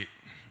car seat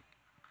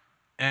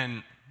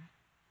and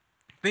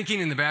thinking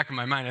in the back of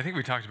my mind, I think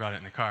we talked about it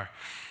in the car,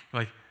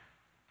 like,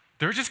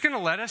 they're just going to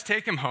let us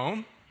take him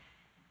home?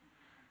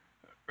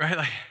 Right?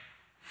 Like,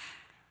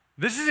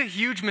 this is a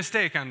huge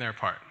mistake on their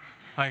part.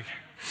 Like,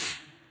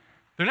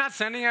 they're not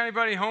sending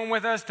anybody home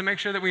with us to make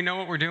sure that we know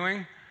what we're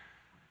doing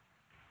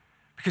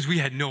because we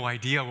had no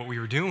idea what we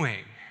were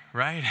doing,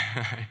 right?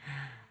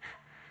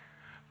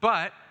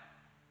 But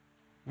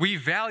we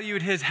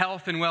valued his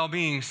health and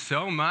well-being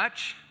so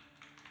much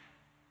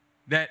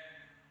that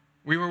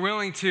we were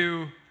willing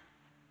to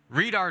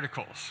read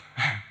articles.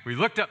 We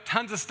looked up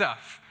tons of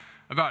stuff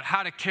about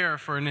how to care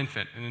for an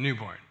infant and a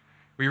newborn.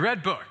 We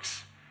read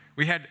books.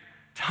 We had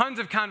tons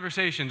of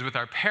conversations with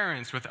our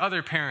parents, with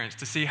other parents,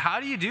 to see,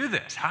 how do you do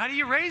this? How do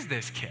you raise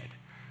this kid?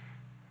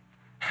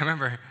 I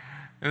remember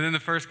within the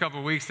first couple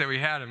of weeks that we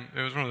had him,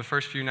 it was one of the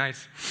first few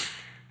nights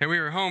that we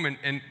were home,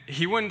 and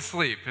he wouldn't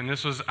sleep, and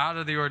this was out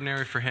of the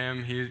ordinary for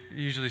him. He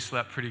usually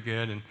slept pretty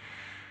good, and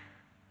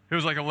it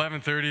was like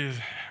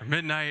 11:30 or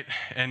midnight,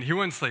 and he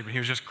wouldn't sleep, and he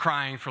was just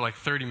crying for like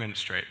 30 minutes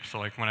straight. So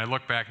like when I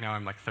look back now,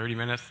 I'm like, 30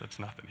 minutes? That's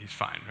nothing. He's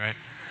fine, right?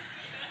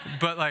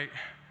 But like,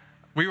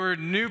 we were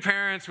new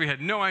parents. We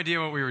had no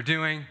idea what we were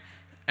doing,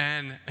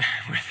 And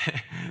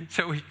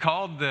so we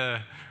called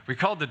the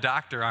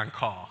doctor on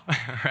call,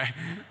 right?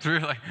 So we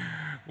were like,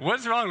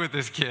 what's wrong with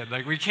this kid?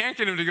 Like, we can't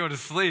get him to go to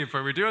sleep,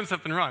 or we're doing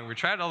something wrong. We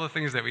tried all the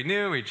things that we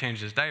knew. We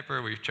changed his diaper.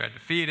 We tried to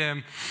feed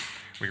him.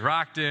 We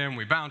rocked him.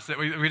 We bounced it.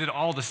 We did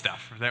all the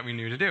stuff that we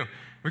knew to do.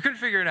 We couldn't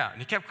figure it out,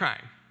 and he kept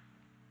crying.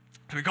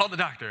 So we called the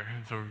doctor,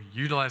 so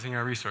utilizing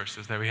our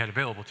resources that we had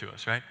available to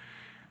us, right?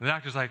 And the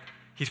doctor's like,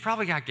 he's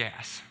probably got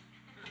gas.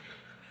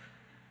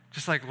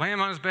 Just like lay him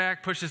on his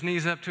back, push his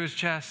knees up to his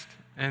chest,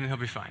 and he'll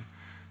be fine.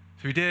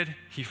 So he did,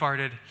 he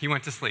farted, he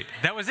went to sleep.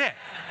 That was it.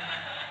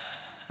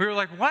 We were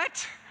like,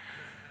 what?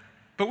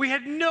 But we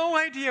had no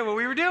idea what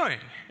we were doing.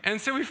 And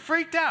so we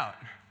freaked out.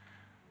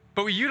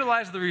 But we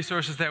utilized the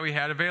resources that we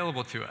had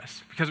available to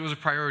us because it was a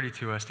priority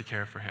to us to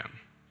care for him.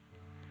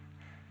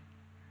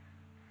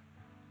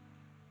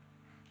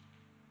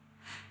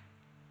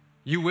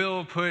 You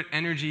will put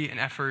energy and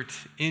effort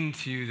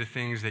into the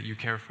things that you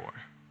care for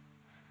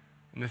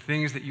and the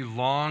things that you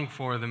long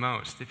for the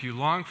most. If you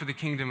long for the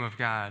kingdom of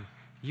God,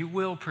 you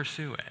will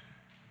pursue it.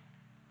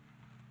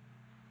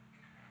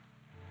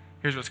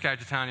 Here's what Skye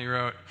Jethani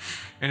wrote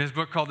in his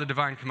book called The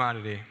Divine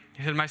Commodity.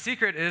 He said, "My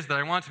secret is that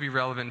I want to be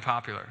relevant and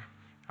popular.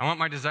 I want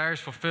my desires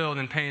fulfilled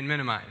and pain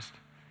minimized.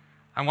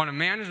 I want a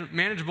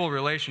manageable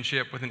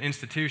relationship with an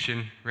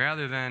institution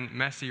rather than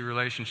messy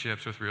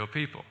relationships with real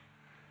people.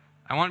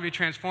 I want to be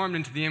transformed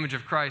into the image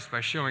of Christ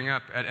by showing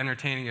up at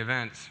entertaining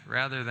events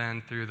rather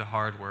than through the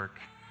hard work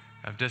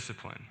of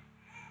discipline.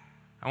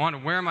 I want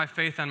to wear my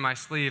faith on my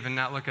sleeve and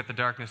not look at the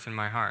darkness in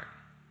my heart.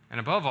 And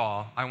above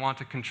all, I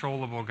want a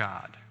controllable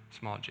God,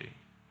 small g.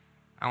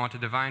 I want a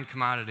divine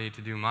commodity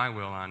to do my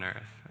will on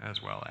earth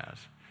as well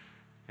as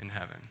in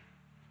heaven."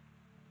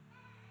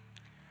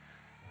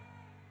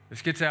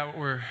 This gets at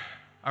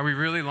are we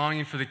really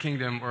longing for the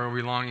kingdom, or are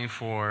we longing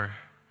for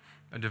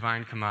a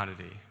divine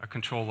commodity, a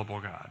controllable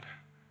God,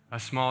 a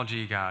small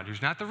g God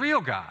who's not the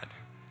real God,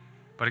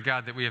 but a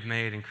God that we have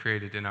made and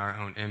created in our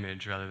own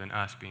image rather than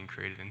us being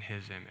created in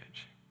his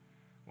image?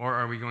 Or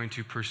are we going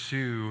to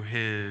pursue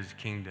his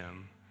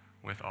kingdom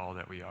with all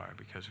that we are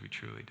because we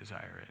truly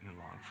desire it and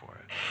long for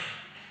it?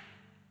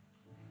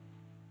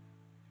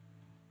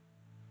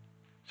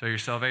 So your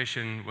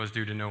salvation was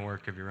due to no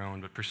work of your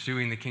own, but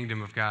pursuing the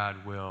kingdom of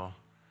God will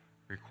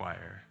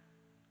require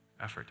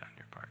effort on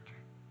your part.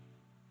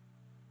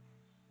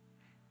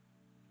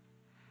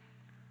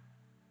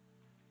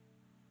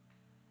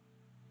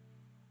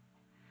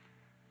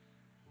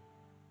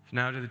 So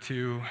now to the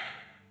two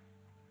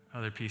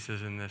other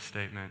pieces in this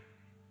statement.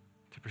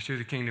 To pursue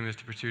the kingdom is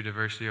to pursue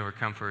diversity over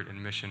comfort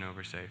and mission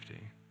over safety.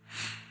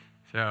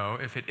 So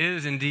if it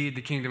is indeed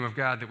the kingdom of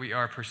God that we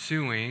are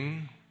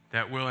pursuing,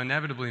 that will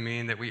inevitably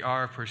mean that we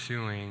are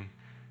pursuing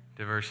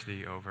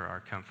diversity over our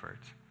comfort.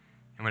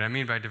 And what I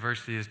mean by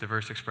diversity is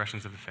diverse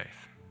expressions of the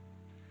faith.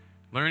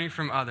 Learning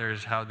from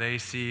others how they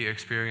see,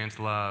 experience,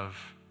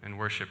 love, and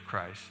worship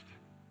Christ.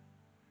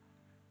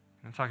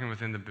 I'm talking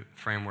within the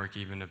framework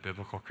even of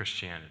biblical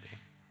Christianity.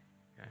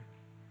 Okay?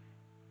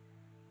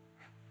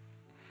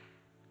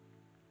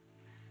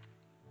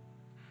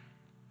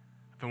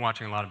 I've been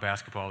watching a lot of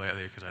basketball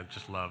lately because I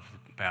just love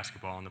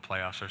basketball, and the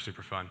playoffs are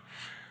super fun.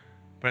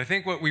 But I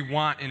think what we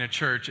want in a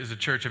church is a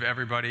church of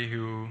everybody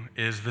who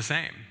is the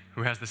same,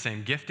 who has the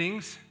same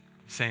giftings,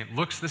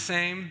 looks the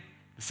same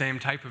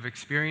type of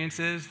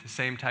experiences, the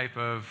same type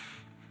of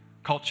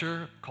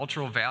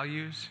cultural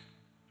values.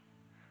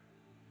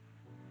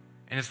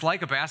 And it's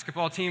like a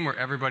basketball team where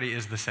everybody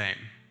is the same.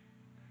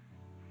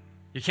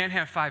 You can't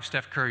have 5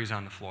 Steph Currys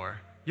on the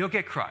floor. You'll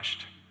get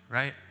crushed,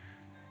 right?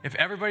 If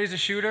everybody's a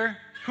shooter,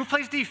 who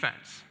plays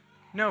defense?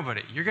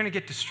 Nobody. You're going to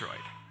get destroyed.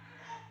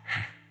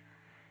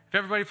 If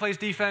everybody plays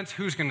defense,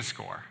 who's going to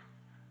score?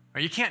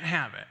 Right? You can't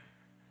have it.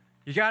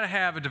 You got to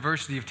have a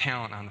diversity of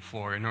talent on the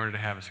floor in order to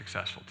have a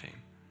successful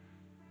team.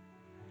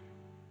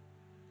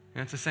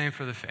 And it's the same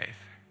for the faith.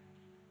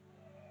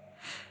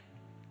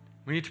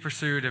 We need to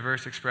pursue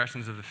diverse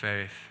expressions of the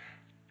faith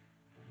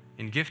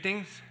in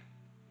giftings,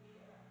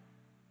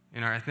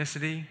 in our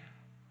ethnicity.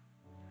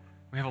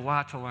 We have a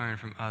lot to learn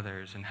from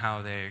others and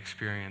how they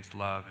experience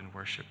love and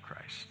worship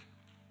Christ.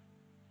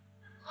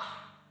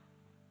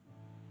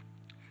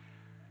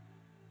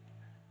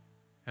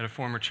 At a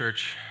former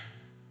church,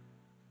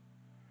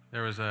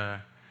 the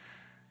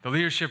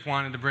leadership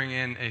wanted to bring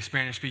in a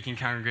Spanish-speaking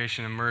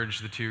congregation and merge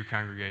the two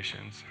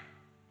congregations.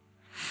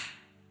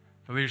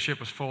 The leadership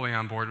was fully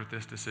on board with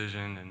this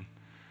decision and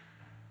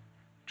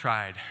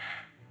tried,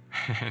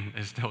 and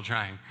is still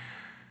trying,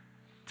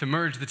 to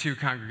merge the two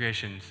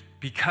congregations.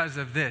 Because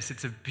of this,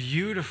 it's a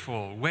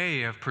beautiful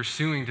way of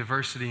pursuing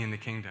diversity in the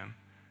kingdom,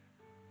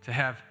 to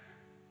have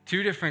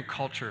two different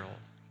cultural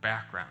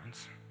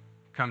backgrounds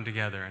come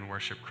together and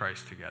worship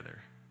Christ together.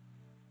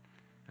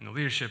 And the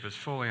leadership is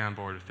fully on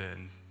board with it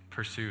and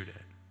pursued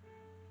it.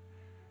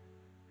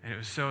 And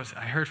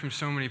I heard from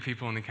so many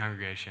people in the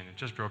congregation, it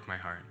just broke my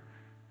heart,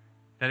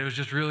 that it was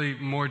just really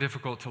more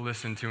difficult to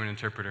listen to an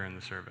interpreter in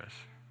the service.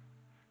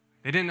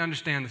 They didn't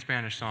understand the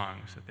Spanish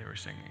songs that they were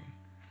singing.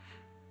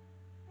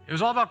 It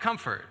was all about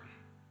comfort.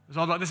 It was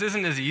all about, this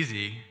isn't as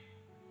easy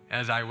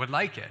as I would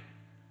like it.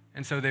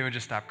 And so they would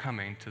just stop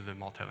coming to the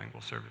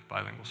bilingual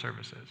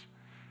services.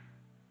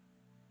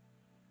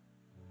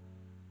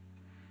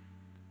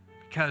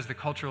 Because the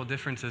cultural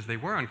differences, they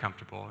were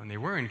uncomfortable and they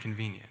were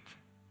inconvenient.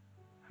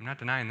 I'm not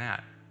denying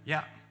that.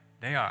 Yeah,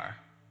 they are.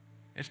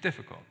 It's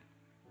difficult,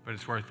 but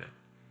it's worth it.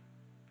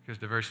 Because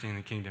diversity in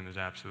the kingdom is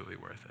absolutely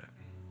worth it.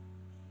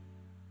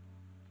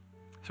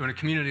 So in a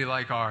community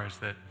like ours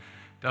that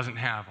doesn't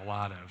have a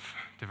lot of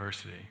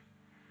diversity,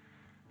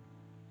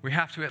 we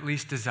have to at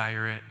least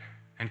desire it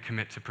and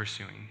commit to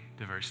pursuing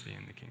diversity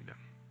in the kingdom.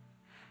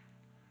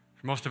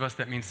 For most of us,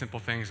 that means simple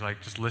things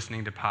like just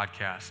listening to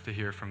podcasts to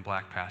hear from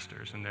black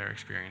pastors and their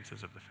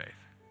experiences of the faith,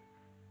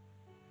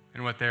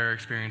 and what their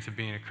experience of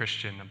being a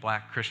Christian, a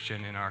black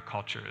Christian in our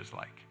culture is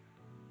like.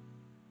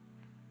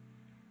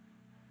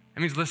 It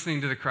means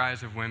listening to the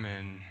cries of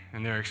women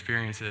and their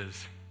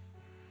experiences.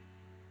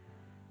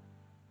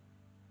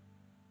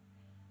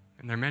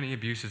 And there are many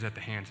abuses at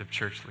the hands of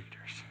church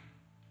leaders.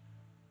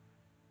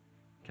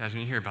 Guys,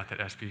 when you hear about that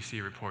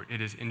SBC report, it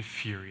is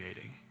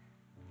infuriating.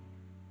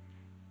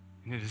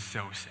 And it is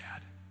so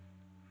sad.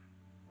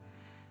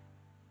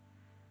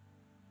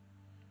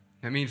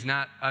 That means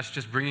not us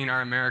just bringing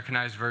our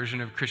Americanized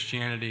version of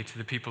Christianity to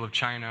the people of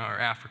China or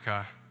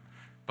Africa,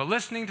 but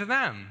listening to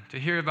them to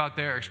hear about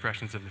their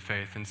expressions of the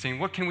faith and seeing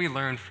what can we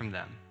learn from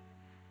them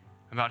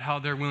about how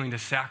they're willing to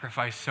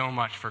sacrifice so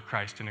much for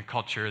Christ in a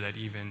culture that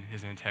even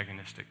is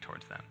antagonistic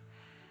towards them.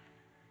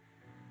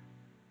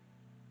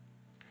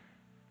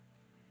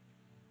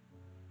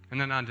 And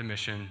then on to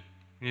mission.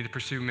 We need to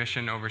pursue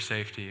mission over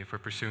safety if we're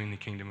pursuing the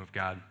kingdom of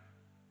God.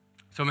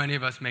 So many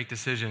of us make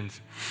decisions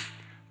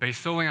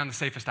based solely on the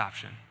safest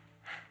option.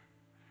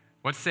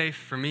 What's safe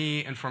for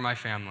me and for my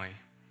family?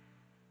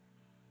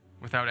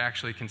 Without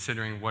actually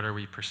considering what are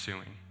we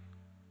pursuing.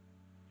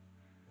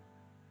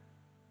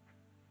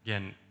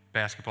 Again,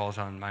 basketball is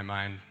on my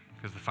mind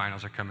because the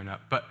finals are coming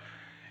up. But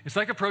it's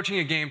like approaching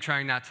a game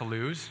trying not to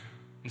lose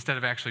instead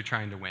of actually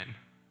trying to win.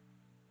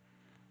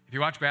 If you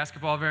watch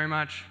basketball very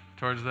much,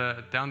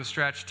 down the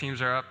stretch,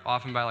 teams are up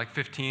often by like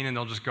 15, and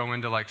they'll just go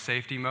into like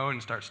safety mode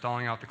and start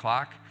stalling out the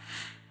clock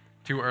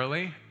too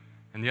early,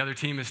 and the other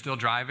team is still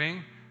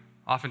driving.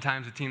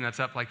 Oftentimes the team that's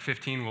up like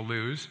 15 will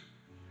lose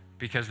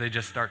because they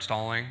just start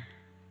stalling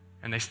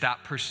and they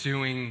stop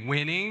pursuing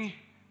winning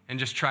and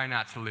just try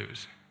not to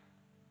lose.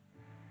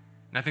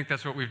 And I think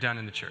that's what we've done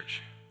in the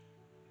church.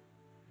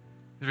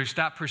 We've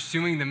stopped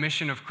pursuing the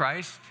mission of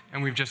Christ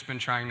and we've just been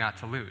trying not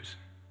to lose.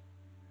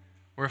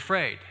 We're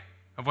afraid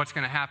of what's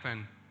going to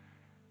happen.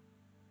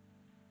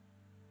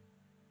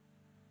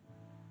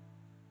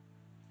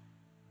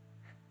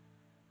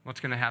 What's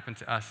going to happen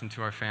to us and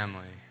to our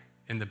family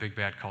in the big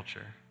bad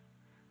culture,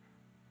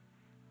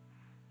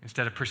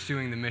 instead of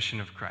pursuing the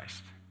mission of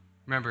Christ.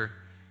 Remember,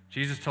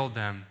 Jesus told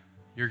them,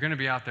 you're going to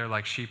be out there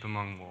like sheep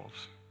among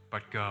wolves,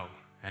 but go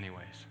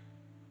anyways.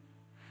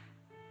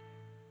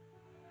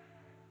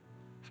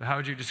 So how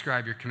would you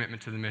describe your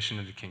commitment to the mission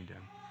of the kingdom?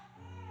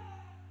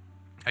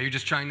 Are you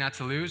just trying not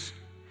to lose?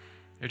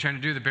 Are you trying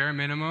to do the bare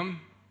minimum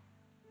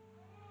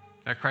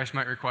that Christ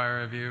might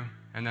require of you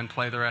and then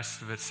play the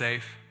rest of it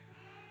safe?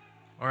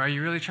 Or are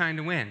you really trying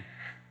to win?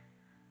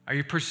 Are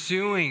you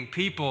pursuing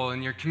people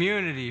in your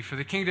community for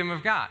the kingdom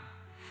of God?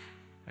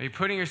 Are you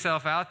putting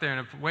yourself out there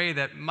in a way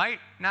that might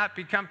not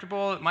be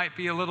comfortable, it might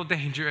be a little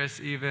dangerous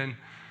even,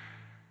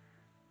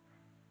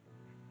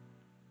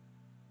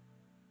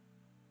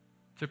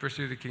 to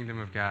pursue the kingdom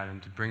of God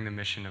and to bring the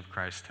mission of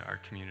Christ to our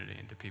community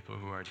and to people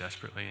who are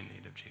desperately in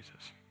need of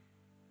Jesus?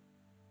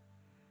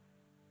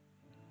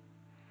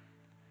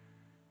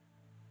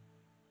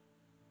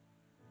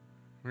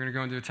 We're going to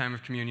go into a time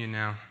of communion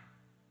now.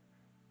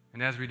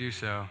 And as we do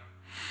so,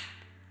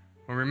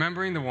 we're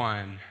remembering the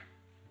one,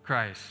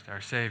 Christ, our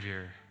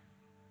Savior,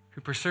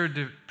 who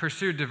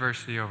pursued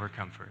diversity over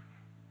comfort,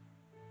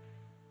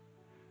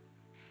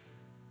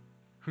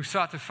 who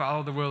sought to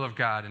follow the will of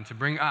God and to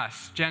bring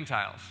us,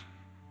 Gentiles,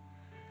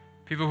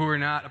 people who were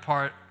not a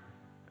part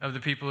of the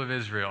people of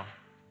Israel,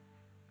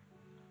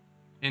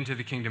 into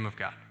the kingdom of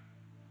God.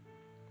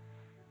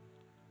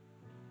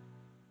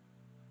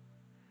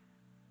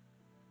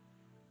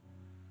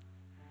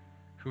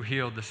 Who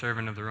healed the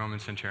servant of the Roman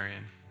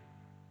centurion,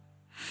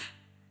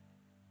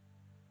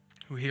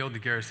 who healed the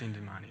Gerasene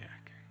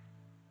demoniac,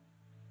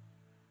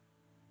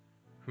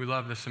 who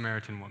loved the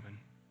Samaritan woman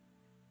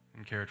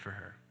and cared for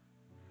her.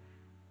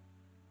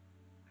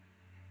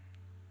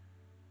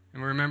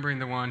 And we're remembering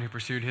the one who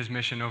pursued his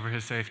mission over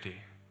his safety,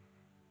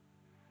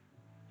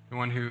 the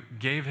one who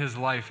gave his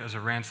life as a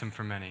ransom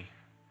for many,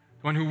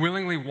 the one who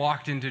willingly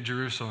walked into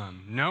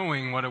Jerusalem,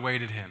 knowing what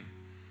awaited him,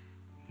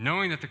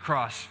 knowing that the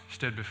cross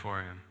stood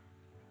before him,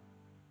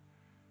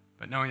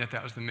 but knowing that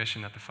that was the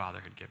mission that the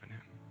Father had given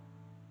him.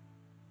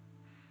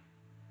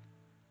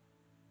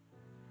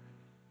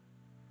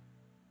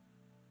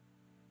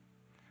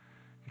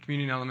 The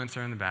communion elements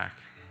are in the back.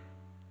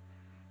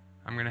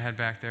 I'm going to head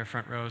back there,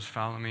 front rows,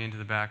 follow me into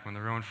the back. When the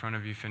row in front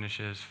of you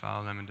finishes,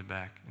 follow them into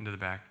the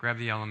back. Grab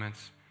the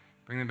elements,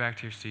 bring them back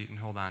to your seat, and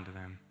hold on to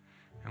them.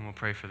 and we'll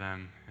pray for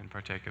them and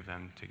partake of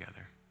them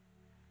together.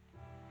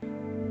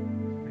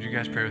 Would you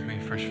guys pray with me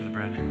first for the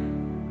bread?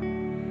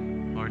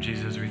 Lord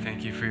Jesus, we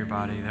thank you for your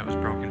body that was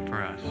broken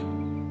for us,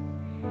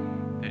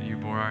 that you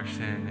bore our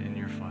sin in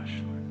your flesh,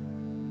 Lord.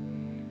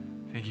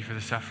 Thank you for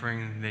the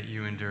suffering that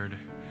you endured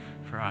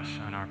for us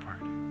on our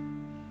part.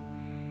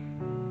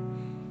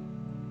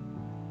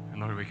 And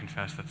Lord, we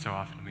confess that so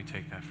often we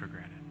take that for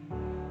granted.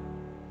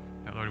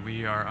 That, Lord,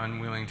 we are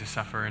unwilling to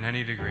suffer in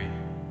any degree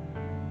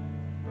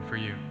for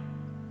you,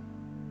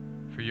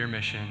 for your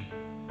mission,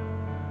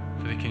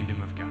 for the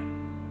kingdom of God.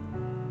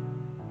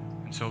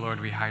 And so, Lord,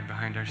 we hide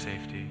behind our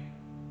safety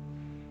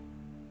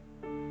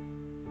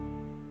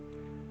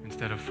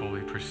instead of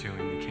fully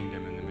pursuing the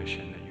kingdom and the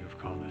mission that you have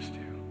called us to.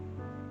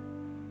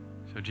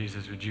 So,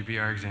 Jesus, would you be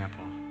our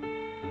example?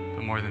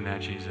 But more than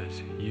that,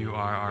 Jesus, you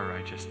are our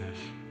righteousness.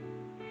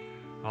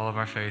 All of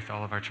our faith,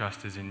 all of our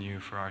trust is in you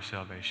for our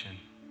salvation.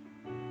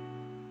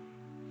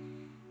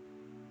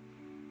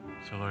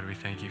 So, Lord, we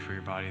thank you for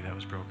your body that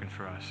was broken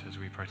for us as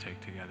we partake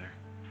together.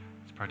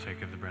 Let's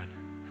partake of the bread.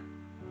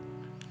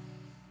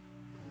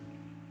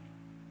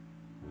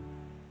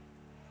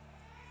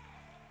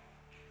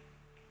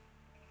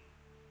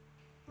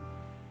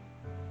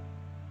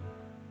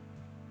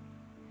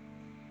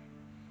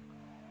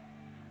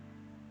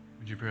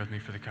 Would you pray with me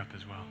for the cup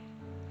as well?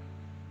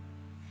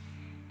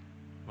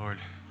 Lord,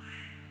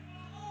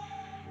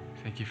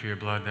 thank you for your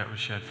blood that was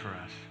shed for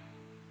us.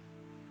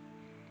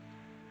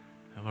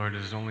 And Lord,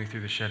 it is only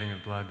through the shedding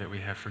of blood that we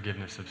have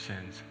forgiveness of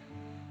sins.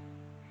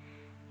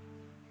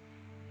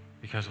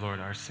 Because, Lord,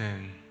 our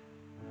sin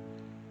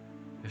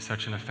is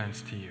such an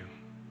offense to you,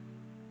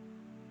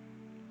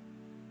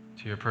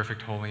 to your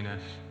perfect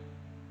holiness.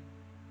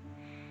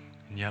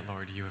 And yet,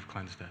 Lord, you have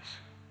cleansed us.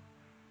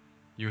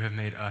 You have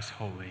made us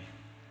holy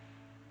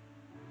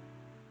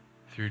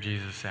through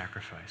Jesus'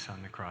 sacrifice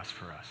on the cross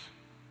for us.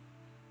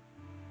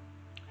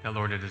 That,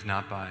 Lord, it is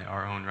not by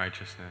our own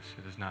righteousness,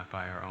 it is not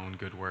by our own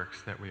good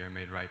works that we are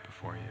made right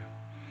before you,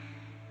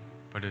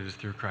 but it is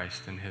through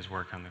Christ and his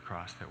work on the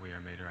cross that we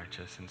are made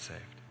righteous and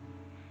saved.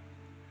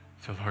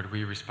 So, Lord,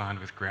 we respond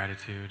with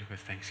gratitude, with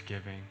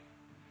thanksgiving,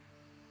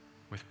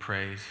 with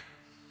praise.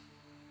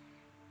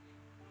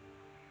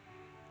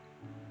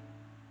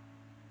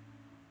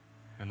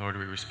 And Lord,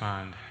 we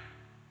respond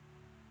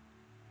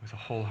with a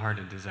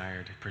wholehearted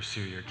desire to pursue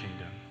your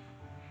kingdom,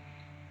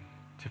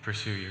 to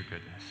pursue your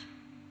goodness.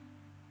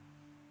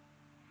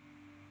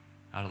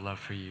 Out of love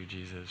for you,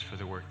 Jesus, for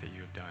the work that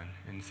you have done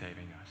in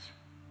saving us.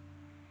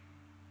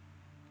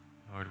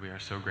 Lord, we are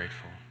so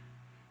grateful,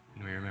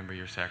 and we remember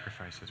your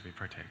sacrifice as we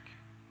partake.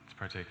 Let's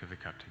partake of the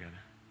cup together.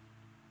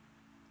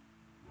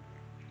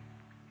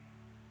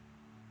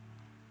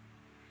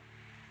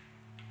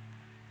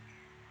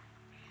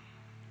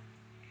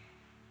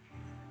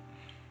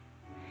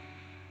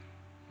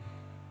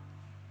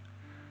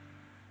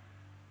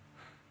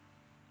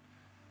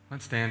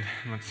 Let's stand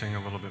and let's sing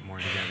a little bit more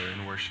together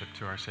in worship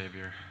to our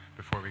Savior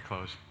before we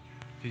close.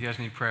 If you guys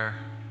need prayer,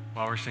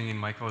 while we're singing,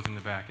 Michael is in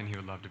the back and he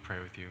would love to pray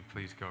with you.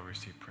 Please go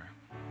receive prayer.